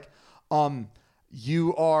just like,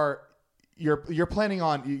 you're planning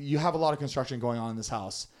on you have a lot of construction going on in this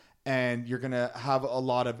house, and you're gonna have a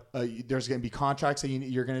lot of there's gonna be contracts that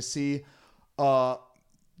you're gonna see,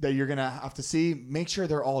 that you're gonna have to see. Make sure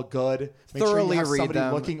they're all good. Make sure Thoroughly you have read somebody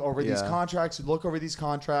them. looking over these Yeah. contracts. Look over these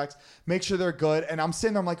contracts. Make sure they're good. And I'm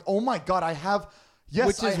sitting there, I'm like, oh my god, I have. Yes,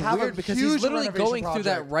 Which is I have weird a because huge he's literally renovation going through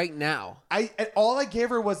that project. right now. And all I gave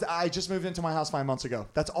her was that I just moved into my house 5 months ago.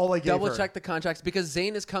 That's all I gave her. Double check the contracts, because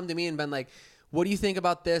Zane has come to me and been like, what do you think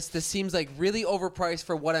about this? This seems like really overpriced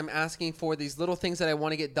for what I'm asking for. These little things that I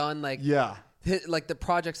want to get done, like Yeah. like the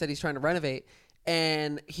projects that he's trying to renovate.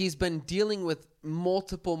 and he's been dealing with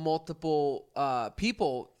multiple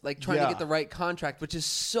people like trying to get the right contract, which is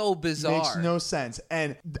so bizarre. Makes no sense.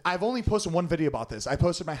 And I've only posted one video about this. I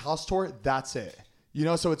posted my house tour. That's it. You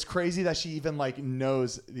know, so it's crazy that she even like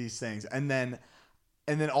knows these things. And then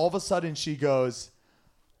all of a sudden she goes,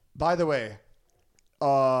 by the way,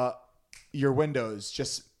 your windows,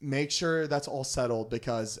 just make sure that's all settled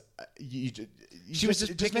because she was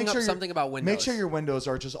just picking up something about windows. Make sure your windows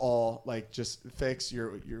are just all like just fix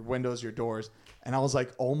your windows, your doors. And I was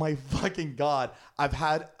like, oh my fucking God. I've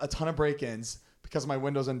had a ton of break-ins because of my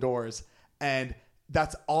windows and doors. And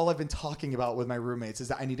that's all I've been talking about with my roommates is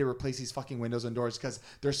that I need to replace these fucking windows and doors because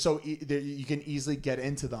they're you can easily get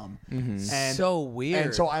into them. Mm-hmm. And so weird.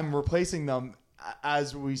 And so I'm replacing them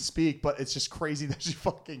as we speak, but it's just crazy that she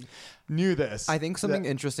fucking knew this. I think something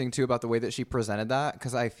interesting too about the way that she presented that,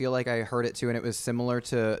 because I feel like I heard it too, and it was similar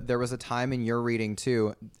to, there was a time in your reading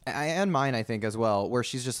too, and mine I think as well, where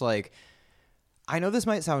she's just like, I know this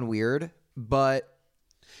might sound weird, but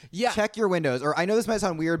check your windows, or I know this might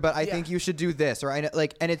sound weird, but I think you should do this, or I know,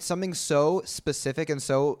 like, and it's something so specific and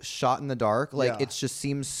so shot in the dark, like it just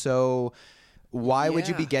seems so. Why would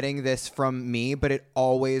you be getting this from me? But it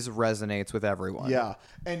always resonates with everyone. Yeah.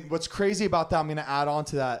 And what's crazy about that, I'm going to add on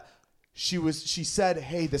to that. She said,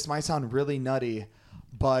 hey, this might sound really nutty,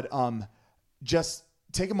 but just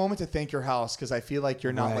take a moment to thank your house because I feel like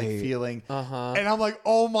you're not like feeling. And I'm like,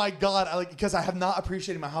 oh my God. Because I have not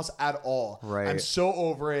appreciated my house at all. Right. I'm so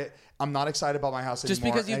over it. I'm not excited about my house just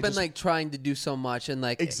anymore. Because you've been like trying to do so much and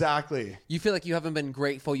like. Exactly. You feel like you haven't been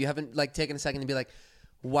grateful. You haven't like taken a second to be like,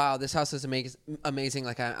 wow, this house is amazing.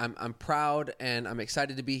 Like I'm proud and I'm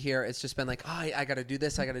excited to be here. It's just been like, oh, I got to do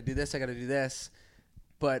this. I got to do this. I got to do this.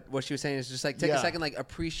 But what she was saying is just like, take a second, like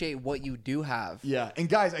appreciate what you do have. Yeah. And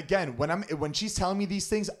guys, again, when she's telling me these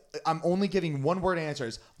things, I'm only giving one word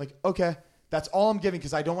answers. Like, okay, that's all I'm giving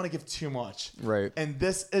because I don't want to give too much. Right. And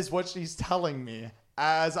this is what she's telling me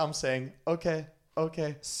as I'm saying, okay.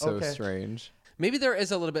 So strange. Maybe there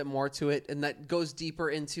is a little bit more to it, and that goes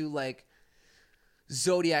deeper into like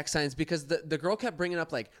zodiac signs, because the girl kept bringing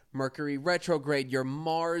up like Mercury retrograde, your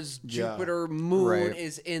Mars, Jupiter, moon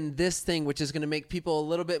is in this thing, which is going to make people a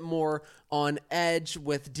little bit more on edge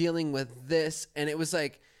with dealing with this. And it was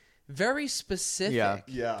like very specific.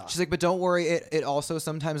 Yeah. She's like, but don't worry. It also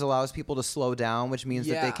sometimes allows people to slow down, which means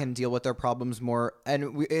that they can deal with their problems more.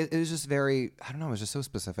 And it was just very, I don't know, it was just so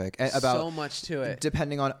specific about so much to it,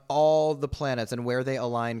 depending on all the planets and where they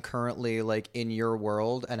align currently, like in your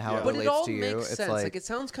world and how it relates to you. But it all makes sense. Like it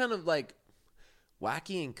sounds kind of like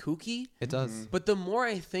wacky and kooky. It does. But the more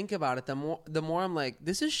I think about it, the more I'm like,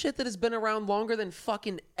 this is shit that has been around longer than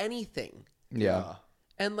fucking anything. Yeah.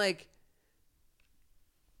 And like,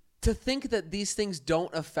 to think that these things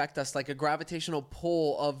don't affect us, like a gravitational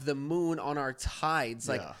pull of the moon on our tides,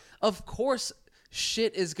 like, of course,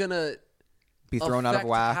 shit is gonna be thrown out of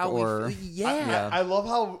whack, or I love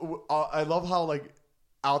how like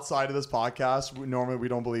outside of this podcast, normally we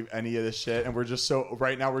don't believe any of this shit, and we're just so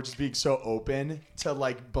right now we're just being so open to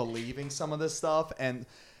like believing some of this stuff and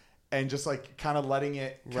just like kind of letting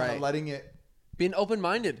it being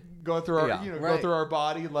open-minded, go through our go through our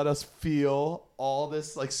body, let us feel all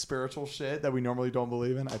this like spiritual shit that we normally don't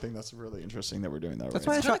believe in. I think that's really interesting that we're doing that. That's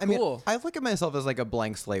right why cool. I look at myself as like a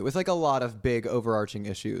blank slate with like a lot of big overarching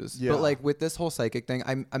issues. Yeah. But like with this whole psychic thing,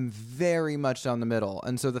 I'm very much down the middle.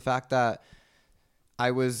 And so the fact that I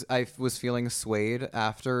was feeling swayed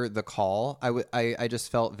after the call. I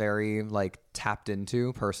just felt very like tapped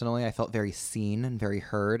into personally. I felt very seen and very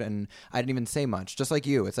heard, and I didn't even say much. Just like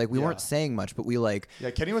you, it's like we weren't saying much, but we like. Yeah,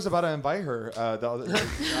 Kenny was about to invite her.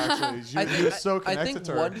 Actually, she was so connected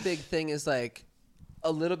to her. I think one big thing is like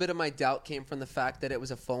a little bit of my doubt came from the fact that it was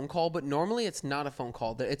a phone call, but normally it's not a phone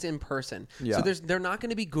call. It's in person. Yeah. So they're not going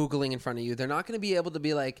to be Googling in front of you. They're not going to be able to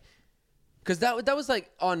be like. Because that was like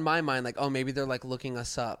on my mind, like, oh, maybe they're like looking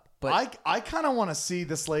us up. But I kind of want to see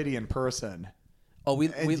this lady in person. Oh, we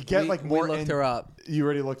looked her up. You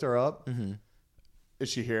already looked her up? Mm-hmm. Is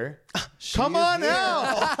she here? Come on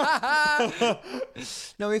now.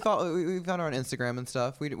 No, we found her on Instagram and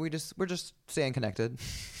stuff. We're just staying connected.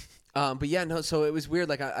 But yeah, no. So it was weird.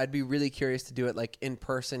 Like I'd be really curious to do it like in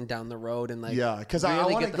person down the road and like because really I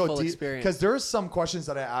want to go deep. Experience. Because there's some questions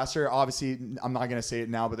that I asked her. Obviously, I'm not gonna say it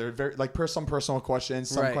now, but they're very like some personal questions,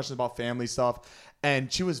 some questions about family stuff, and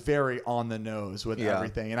she was very on the nose with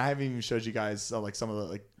everything. And I haven't even showed you guys like some of the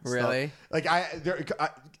like really stuff. Like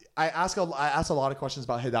I ask a lot of questions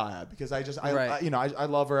about Hidayah because I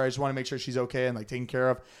love her. I just want to make sure she's okay and like taken care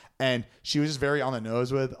of. And she was just very on the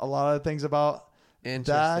nose with a lot of things about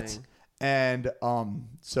that. And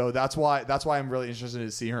so that's why I'm really interested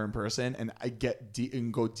to see her in person, and I get deep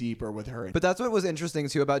and go deeper with her. But that's what was interesting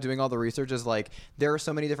too about doing all the research is like there are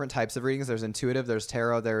so many different types of readings. There's intuitive, there's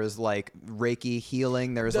tarot, there's like Reiki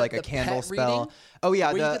healing, there's like a candle spell. Reading, oh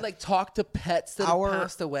yeah, where you could like talk to pets that have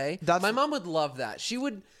passed away. My mom would love that. She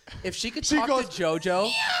would, if she could talk to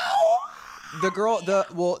JoJo.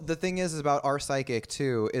 The thing is about our psychic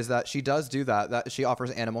too is that she does do that she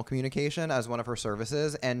offers animal communication as one of her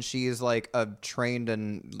services, and she's like a trained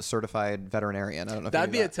and certified veterinarian. I don't know if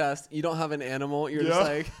That'd be a test. You don't have an animal, you're just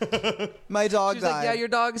like my dog she's died. like, yeah, your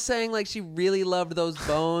dog's saying like she really loved those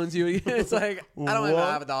bones. It's like, I don't even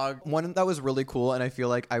have a dog. One that was really cool, and I feel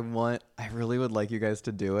like I really would like you guys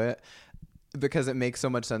to do it because it makes so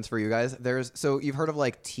much sense for you guys. So you've heard of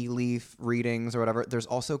like tea leaf readings or whatever. There's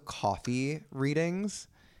also coffee readings.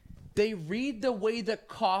 They read the way the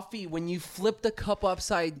coffee when you flip the cup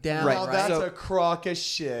upside down. Right. Oh, that's a crock of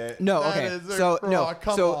shit. No, that okay. is a So crock. no,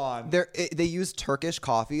 Come so on. they use Turkish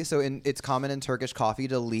coffee. So it's common in Turkish coffee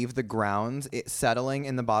to leave the grounds settling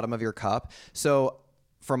in the bottom of your cup. So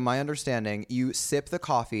from my understanding, you sip the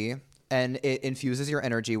coffee and it infuses your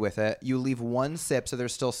energy with it. You leave one sip, so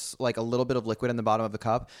there's still like a little bit of liquid in the bottom of the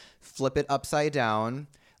cup. Flip it upside down,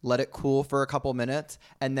 let it cool for a couple minutes,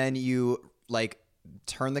 and then you like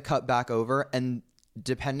turn the cup back over, and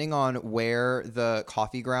depending on where the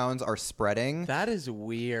coffee grounds are spreading. That is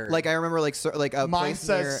weird. Like I remember like a Mine place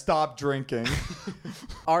says near, stop drinking.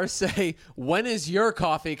 Ours say, when is your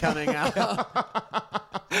coffee coming out?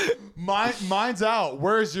 Mine's out.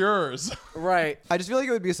 Where's yours? Right. I just feel like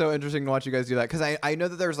it would be so interesting to watch you guys do that because I know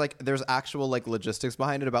that there's actual like logistics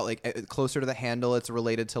behind it about like closer to the handle. It's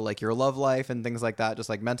related to like your love life and things like that, just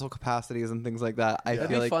like mental capacities and things like that. I That'd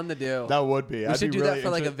feel be like fun to do. That would be. We should do that for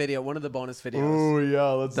like a video, one of the bonus videos. Oh yeah,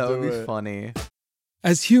 let's that do would be it. funny.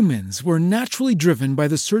 As humans, we're naturally driven by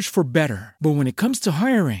the search for better. But when it comes to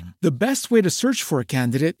hiring, the best way to search for a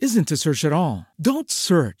candidate isn't to search at all. Don't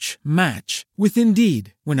search, match with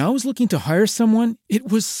Indeed. When I was looking to hire someone,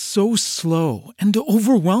 it was so slow and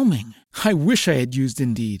overwhelming. I wish I had used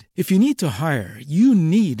Indeed. If you need to hire, you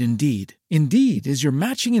need Indeed. Indeed is your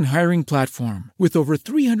matching and hiring platform with over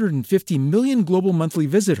 350 million global monthly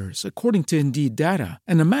visitors, according to Indeed data,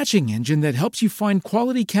 and a matching engine that helps you find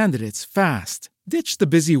quality candidates fast. Ditch the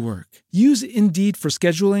busy work. Use Indeed for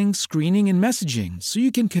scheduling, screening, and messaging so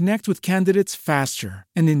you can connect with candidates faster.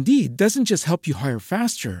 And Indeed doesn't just help you hire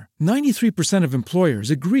faster. 93% of employers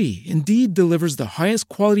agree Indeed delivers the highest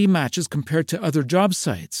quality matches compared to other job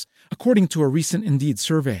sites, according to a recent Indeed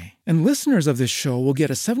survey. And listeners of this show will get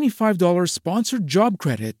a $75 sponsored job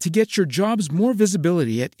credit to get your jobs more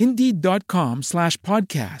visibility at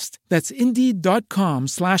Indeed.com/podcast. That's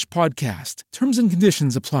Indeed.com/podcast. Terms and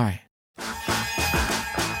conditions apply.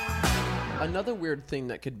 Another weird thing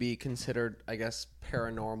that could be considered, I guess,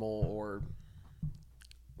 paranormal or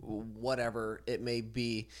whatever it may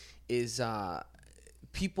be is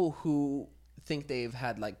people who think they've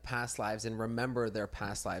had like past lives and remember their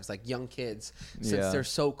past lives, like young kids, since they're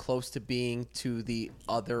so close to being to the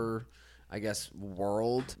other, I guess,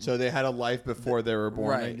 world. So they had a life before they were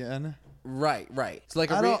born Right. again. Right. So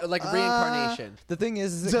like reincarnation. The thing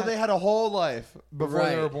is So they had a whole life before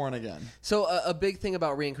they Right. were born again. So a big thing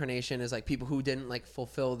about reincarnation is like people who didn't like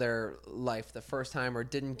fulfill their life the first time or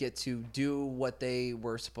didn't get to do what they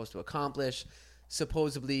were supposed to accomplish,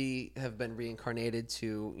 supposedly have been reincarnated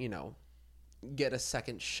to, get a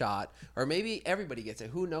second shot, or maybe everybody gets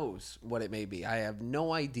it. Who knows what it may be? I have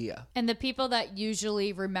no idea. And the people that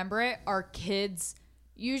usually remember it are kids.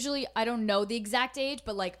 Usually, I don't know the exact age,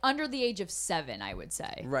 but like under the age of 7, I would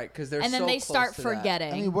say. Right, because they're and then so they close start to that.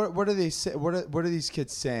 forgetting. I mean, what do they say? What are these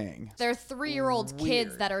kids saying? They're 3-year-old kids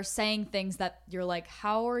Weird. that are saying things that you're like,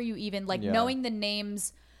 how are you even like Yeah. knowing the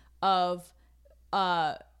names of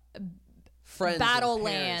Friends, Battle and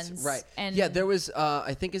parents. Lands Right. and- yeah, there was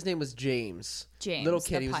I think his name was James. James, Little the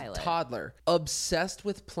kid, he was pilot. a toddler, obsessed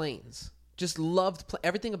with planes. Just loved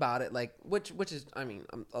everything about it, like which is, I mean,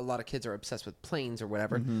 a lot of kids are obsessed with planes or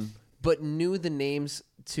whatever, but knew the names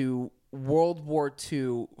to World War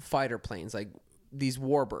II fighter planes, like these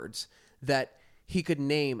warbirds that he could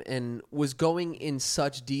name, and was going in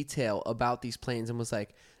such detail about these planes and was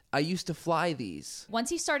like, I used to fly these. once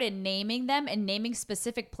he started naming them and naming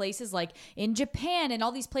specific places like in Japan and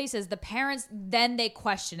all these places, the parents then they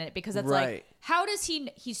question it because it's Right. like, how does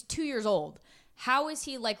he's 2 years old. How is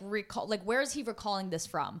he like where is he recalling this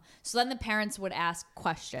from? So then the parents would ask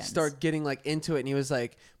questions. Start getting like into it, and he was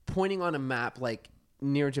like pointing on a map like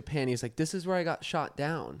near Japan. He was like, this is where I got shot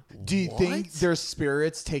down. Do you think their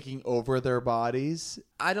spirits taking over their bodies?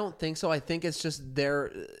 I don't think so. I think it's just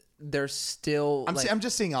there's still I'm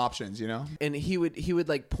just seeing options, you know? and he would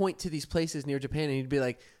like point to these places near Japan, and he'd be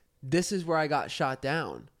like, this is where I got shot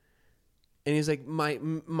down. And he's like,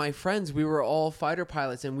 my friends, we were all fighter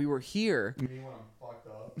pilots and we were here. Me when I'm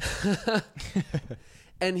fucked up.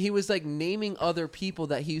 And he was like naming other people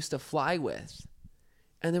that he used to fly with.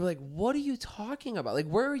 And they were like, what are you talking about? Like,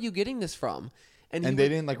 where are you getting this from? And they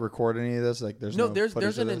didn't like record any of this? Like there's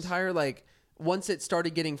there's an entire like, once it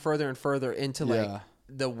started getting further and further into like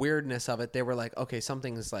the weirdness of it, they were like, okay,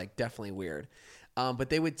 something is like definitely weird. But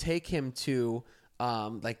they would take him to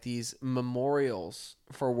like these memorials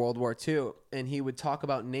for World War II, and he would talk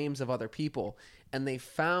about names of other people, and they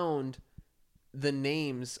found the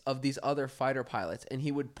names of these other fighter pilots, and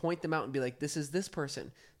he would point them out and be like, this is this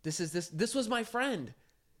person, this was my friend,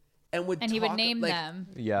 and he would name like, them.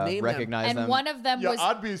 Yeah, name recognize them. them. And one of them was...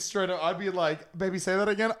 I'd be straight up, I'd be like, baby, say that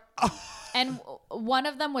again. And one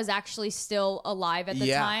of them was actually still alive at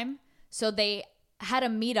the time. So they had a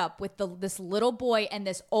meetup with this little boy and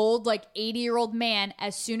this old, like 80-year-old man.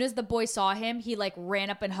 As soon as the boy saw him, he like ran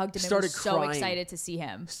up and hugged him and was so excited to see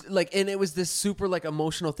him. Like, and it was this super like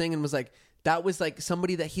emotional thing, and was like, that was like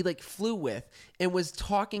somebody that he like flew with and was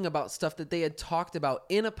talking about stuff that they had talked about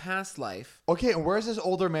in a past life. Okay, and where's this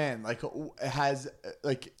older man? Like, has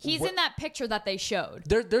like he's in that picture that they showed.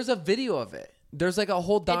 There's a video of it. There's like a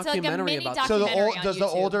whole documentary about it. So documentary does the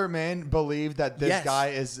older man believe that this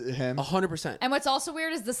guy is him? 100%. And what's also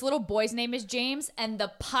weird is this little boy's name is James, and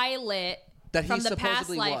the pilot that from he the past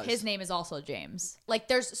supposedly life, was. his name is also James. Like,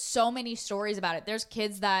 there's so many stories about it. There's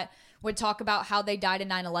kids that would talk about how they died in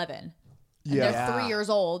 9/11. And they're 3 years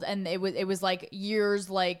old, and it was like years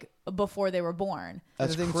like before they were born.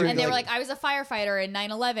 That's crazy. And they were like, I was a firefighter in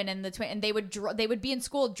 9/11, and and they would be in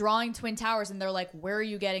school drawing Twin Towers, and they're like, where are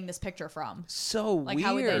you getting this picture from? So like, weird.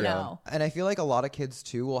 how would they know? And I feel like a lot of kids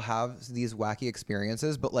too will have these wacky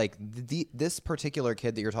experiences, but like this particular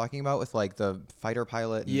kid that you're talking about with like the fighter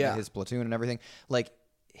pilot and his platoon and everything, like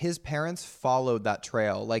his parents followed that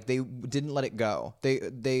trail. Like they didn't let it go.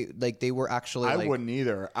 They were actually. I like, wouldn't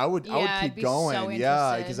either. I would I'd keep be going. so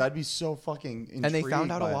Yeah, interested. because I'd be so fucking intrigued. and they found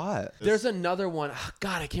out a lot. There's another one. Oh,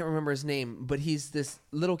 God, I can't remember his name, but he's this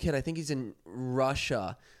little kid. I think he's in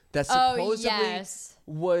Russia that supposedly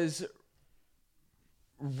was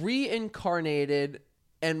reincarnated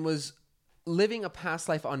and was living a past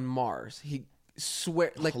life on Mars. He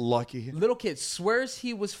lucky little kid swears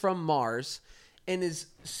he was from Mars and is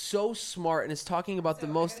so smart and is talking about the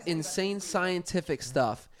most insane scientific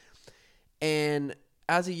stuff. And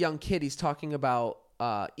as a young kid, he's talking about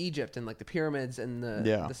Egypt and like the pyramids and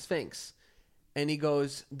the Sphinx. And he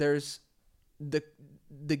goes, there's the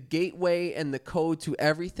gateway and the code to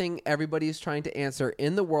everything everybody is trying to answer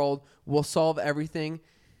in the world will solve everything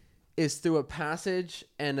is through a passage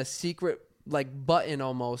and a secret like button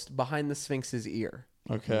almost behind the Sphinx's ear.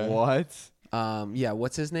 Okay. What? Yeah,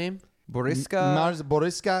 what's his name?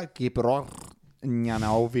 Boriska Kiprov.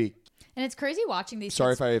 And it's crazy watching these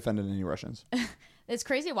Sorry kids, if I offended any Russians. it's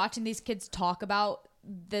crazy watching these kids talk about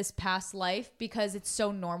this past life because it's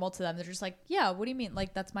so normal to them. They're just like, yeah, what do you mean?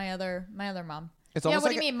 Like, that's my other mom. It's Yeah, almost what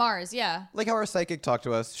like do you mean Mars? Yeah. Like how our psychic talked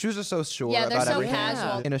to us. She was just so sure Yeah, they're about so everything.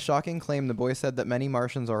 casual. In a shocking claim, the boy said that many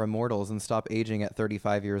Martians are immortals and stop aging at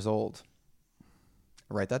 35 years old.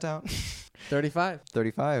 Write that down. 35.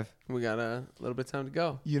 35. We got a little bit of time to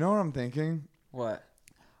go. You know what I'm thinking? What?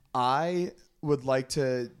 I would like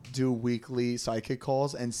to do weekly psychic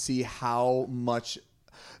calls and see how much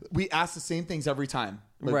we ask the same things every time.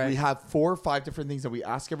 Like Right. we have 4 or 5 different things that we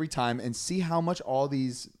ask every time and see how much all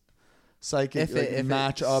these psychic If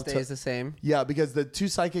match it up stays to the same. Yeah, because the 2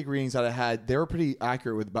 psychic readings that I had, they were pretty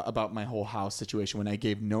accurate with about my whole house situation when I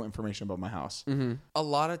gave no information about my house. Mm-hmm. A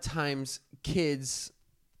lot of times kids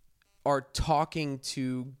are talking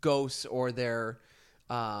to ghosts or their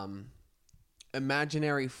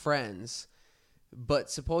imaginary friends, but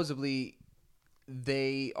supposedly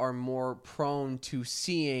they are more prone to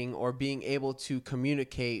seeing or being able to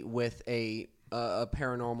communicate with a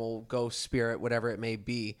paranormal ghost, spirit, whatever it may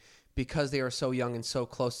be, because they are so young and so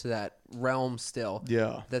close to that realm still.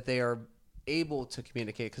 Yeah. That they are able to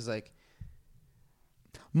communicate. Because like,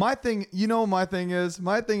 My thing is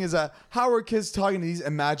that how are kids talking to these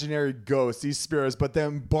imaginary ghosts, these spirits, but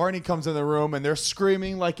then Barney comes in the room and they're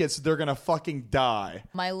screaming like they're gonna fucking die.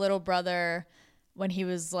 My little brother, when he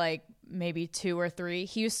was like maybe 2 or 3,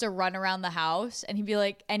 he used to run around the house and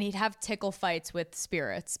he'd have tickle fights with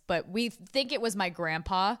spirits. But we think it was my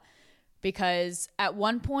grandpa because at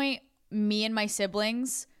one point, me and my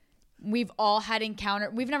siblings, we've all had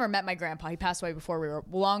we've never met my grandpa. He passed away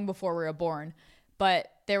long before we were born.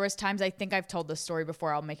 But there was times, I think I've told this story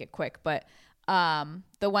before, I'll make it quick. But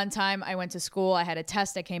The one time I went to school, I had a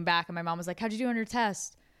test. I came back and my mom was like, how'd you do on your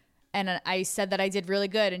test? And I said that I did really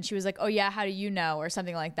good. And she was like, oh yeah, how do you know? Or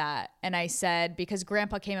something like that. And I said, because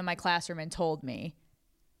grandpa came in my classroom and told me.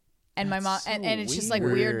 And my mom, and it's just like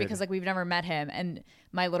weird because like we've never met him. And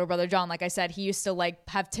my little brother John, like I said, he used to like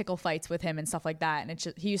have tickle fights with him and stuff like that. And it's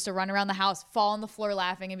just, he used to run around the house, fall on the floor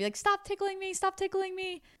laughing and be like, stop tickling me, stop tickling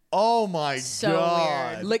me. Oh my So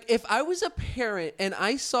God. weird. Like if I was a parent and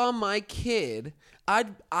I saw my kid,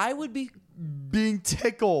 I would be Being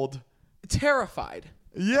tickled. terrified.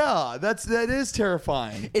 Yeah, that is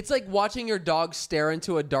terrifying. It's like watching your dog stare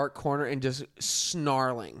into a dark corner and just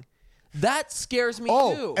snarling. That scares me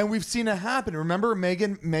too. And we've seen it happen. Remember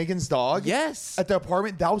Megan's dog? Yes. At the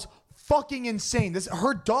apartment? That was fucking insane.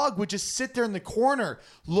 Her dog would just sit there in the corner,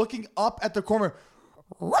 looking up at the corner.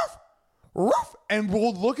 Ruff, ruff. And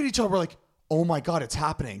we'll look at each other. We're like, oh my God, it's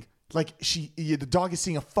happening. Like the dog is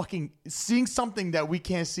seeing something that we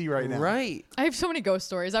can't see right now. Right. I have so many ghost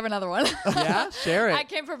stories. I have another one. Yeah, share it. I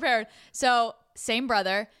came prepared. So same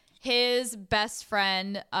brother, his best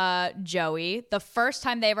friend, Joey, the first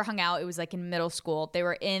time they ever hung out, it was like in middle school. They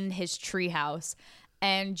were in his treehouse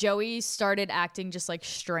and Joey started acting just like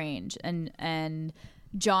strange and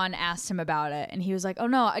John asked him about it and he was like, oh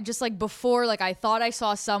no, I just like before, like I thought I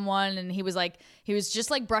saw someone and he was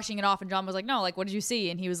just like brushing it off and John was like, no, like what did you see?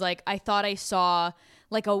 And he was like, I thought I saw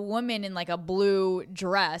like a woman in like a blue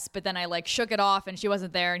dress, but then I like shook it off and she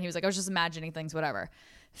wasn't there. And he was like, I was just imagining things, whatever.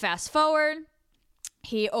 Fast forward,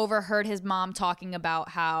 he overheard his mom talking about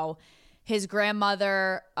how his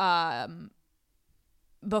grandmother,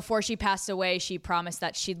 before she passed away, she promised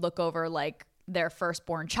that she'd look over like their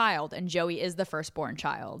firstborn child, and Joey is the firstborn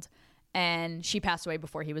child, and she passed away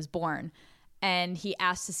before he was born. And he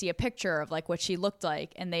asked to see a picture of like what she looked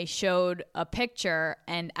like, and they showed a picture,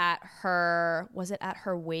 and at her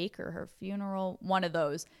wake or her funeral, one of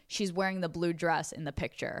those, she's wearing the blue dress in the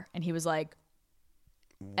picture, and he was like,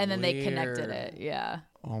 and then they connected it. Yeah.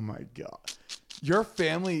 Oh my God. Your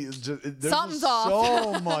family is just, there's Something's just so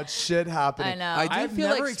off. much shit happening. I know. I've feel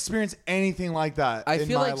never like- experienced anything like that I in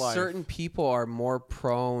feel my like life. certain people are more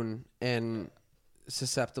prone and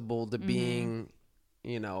susceptible to being,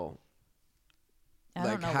 you know, I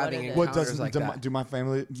don't like know having what it is. What encounters like that. do my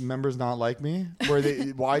family members not like me?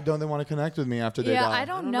 Why don't they want to connect with me after they Yeah, die? I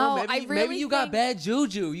don't know. Maybe, I really maybe you got think- bad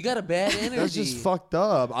juju. You got a bad energy. That's just fucked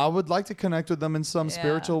up. I would like to connect with them in some Yeah.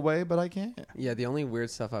 spiritual way, but I can't. Yeah, the only weird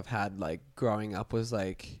stuff I've had like growing up was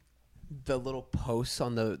like the little posts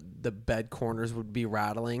on the bed corners would be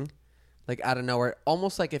rattling, like out of nowhere,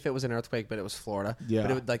 almost like if it was an earthquake, but it was Florida. Yeah.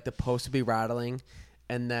 But it would like the post would be rattling,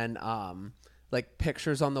 and then like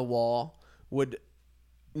pictures on the wall would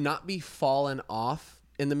not be fallen off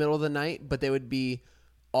in the middle of the night, but they would be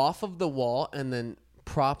off of the wall and then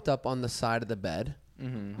propped up on the side of the bed.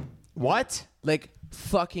 What? Like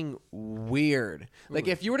fucking weird. Like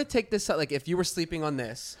if you were to take this, like if you were sleeping on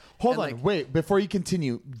this. Hold and, on, like, wait. Before you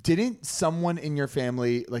continue, didn't someone in your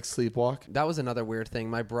family like sleepwalk? That was another weird thing.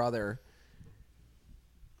 My brother,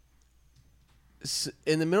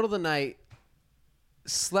 in the middle of the night,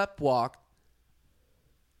 sleptwalked,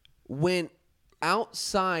 went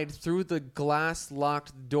outside through the glass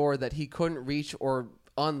locked door that he couldn't reach or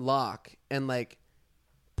unlock, and like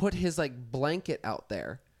put his like blanket out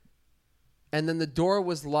there. And then the door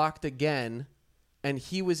was locked again, and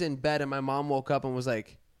he was in bed, and my mom woke up and was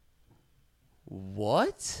like,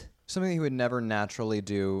 "What?" Something he would never naturally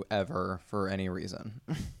do ever for any reason.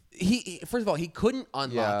 He first of all, he couldn't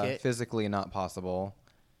unlock it. Physically not possible.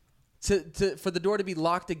 For the door to be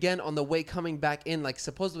locked again on the way coming back in, like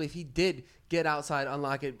supposedly if he did get outside,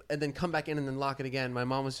 unlock it, and then come back in and then lock it again, my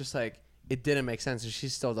mom was just like, it didn't make sense, and she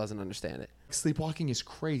still doesn't understand it. Sleepwalking is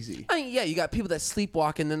crazy. I mean, yeah, you got people that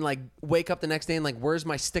sleepwalk and then like wake up the next day and like, where's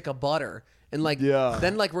my stick of butter? And like, Yeah.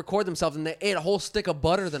 then like record themselves and they ate a whole stick of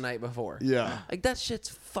butter the night before. Yeah. Like that shit's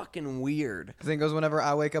fucking weird. The thing goes, whenever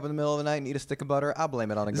I wake up in the middle of the night and eat a stick of butter, I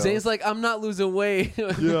blame it on a ghost. Zane's like, I'm not losing weight.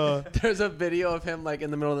 Yeah. There's a video of him like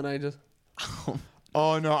in the middle of the night just.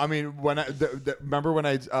 Oh no! I mean, when remember when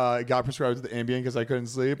I got prescribed the Ambien because I couldn't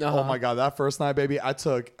sleep? Oh my God! That first night, baby, I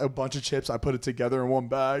took a bunch of chips, I put it together in one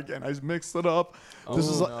bag, and I mixed it up. I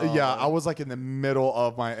was like in the middle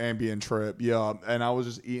of my Ambien trip, yeah, and I was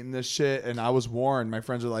just eating this shit, and I was warned. My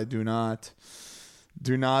friends were like, "Do not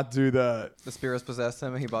do that." The spirits possessed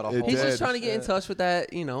him and he bought a It whole He's did. just trying to get in touch with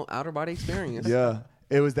that, you know, outer body experience. Yeah,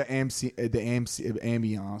 it was the ambiance.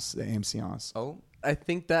 Oh. I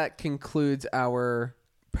think that concludes our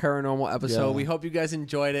paranormal episode. Yeah. We hope you guys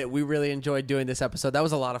enjoyed it. We really enjoyed doing this episode. That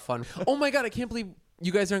was a lot of fun. Oh my God, I can't believe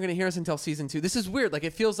you guys aren't going to hear us until season 2. This is weird. Like,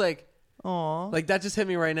 it feels like Aw. Like that just hit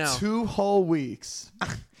me right now. 2 whole weeks.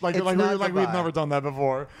 Like It's not we've goodbye. never done that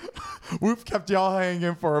before. We've kept y'all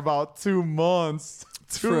hanging for about 2 months.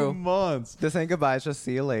 2 True. months. This ain't goodbye. It's just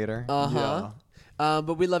see you later. Uh-huh.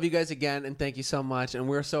 But we love you guys again, and thank you so much. And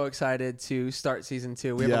we're so excited to start season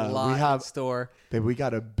 2. We have a lot in store. Babe, we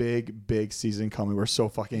got a big season coming. We're so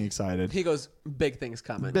fucking excited. He goes, big things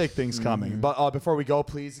coming. Big things coming. But before we go,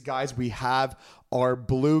 please, guys, we have our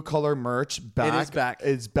blue color merch back. It is back.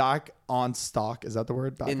 It's back on stock. Is that the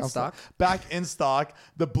word? Back In on stock? Back in stock.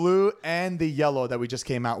 The blue and the yellow that we just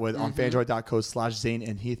came out with on fanjoy.co/Zane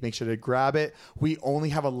and Heath. Make sure to grab it. We only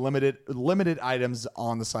have a limited items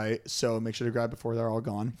on the site, so make sure to grab it before they're all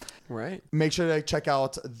gone. Right. Make sure to check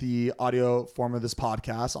out the audio form of this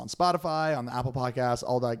podcast on Spotify, on the Apple Podcasts,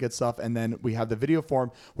 all that good stuff. And then we have the video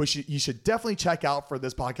form, which you should definitely check out for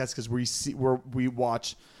this podcast because we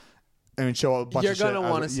watch and show a bunch You're of shit. gonna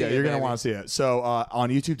wanna see Yeah, it, you're going to baby. want to see it. So on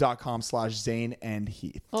youtube.com/Zane and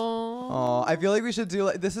Heath. Oh, I feel like we should do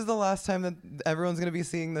like this is the last time that everyone's gonna be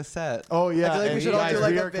seeing the set. Oh, yeah. I feel like we and should all guys, do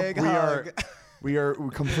like we a are big we hug. We're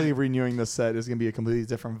completely renewing this set. It's going to be a completely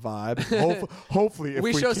different vibe. Hopefully, if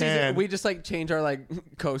we show can. season. We just like change our like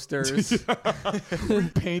coasters. We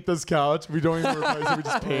paint this couch. We don't even replace it. We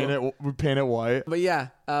just paint it. We paint it white. But yeah,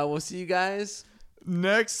 we'll see you guys.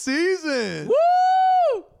 Next season.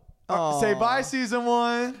 Woo! Say bye, season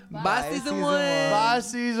 1. Bye, season season 1. Bye,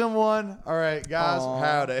 season 1. All right, guys. Aw.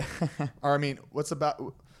 Howdy. Or I mean, what's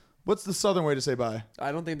the southern way to say bye?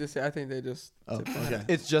 I don't think they say. I think they just. Oh, okay.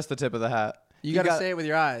 It's just the tip of the hat. You gotta say it with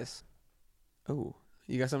your eyes. Oh,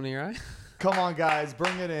 you got something in your eye? Come on, guys.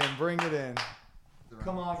 Bring it in. Bring it in.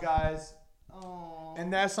 Come on, guys.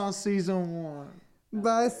 And that's on season 1.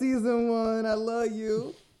 Bye, season 1. I love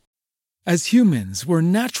you. As humans, we're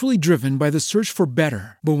naturally driven by the search for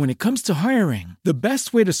better. But when it comes to hiring, the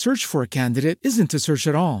best way to search for a candidate isn't to search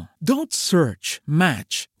at all. Don't search,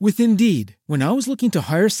 match with Indeed. When I was looking to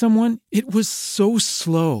hire someone, it was so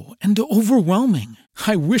slow and overwhelming.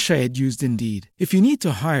 I wish I had used Indeed. If you need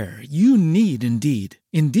to hire, you need Indeed.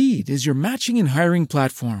 Indeed is your matching and hiring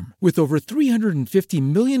platform with over 350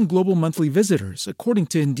 million global monthly visitors, according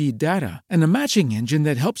to Indeed data, and a matching engine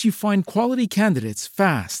that helps you find quality candidates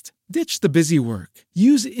fast. Ditch the busy work.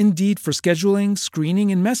 Use Indeed for scheduling, screening,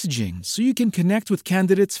 and messaging so you can connect with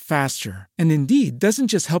candidates faster. And Indeed doesn't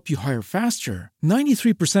just help you hire faster.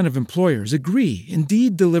 93% of employers agree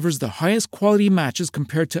Indeed delivers the highest quality matches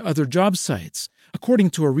compared to other job sites, according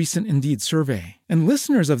to a recent Indeed survey. And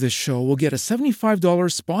listeners of this show will get a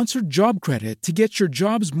 $75 sponsored job credit to get your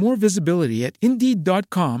jobs more visibility at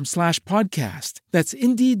Indeed.com/podcast. That's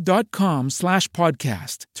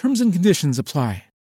Indeed.com/podcast. Terms and conditions apply.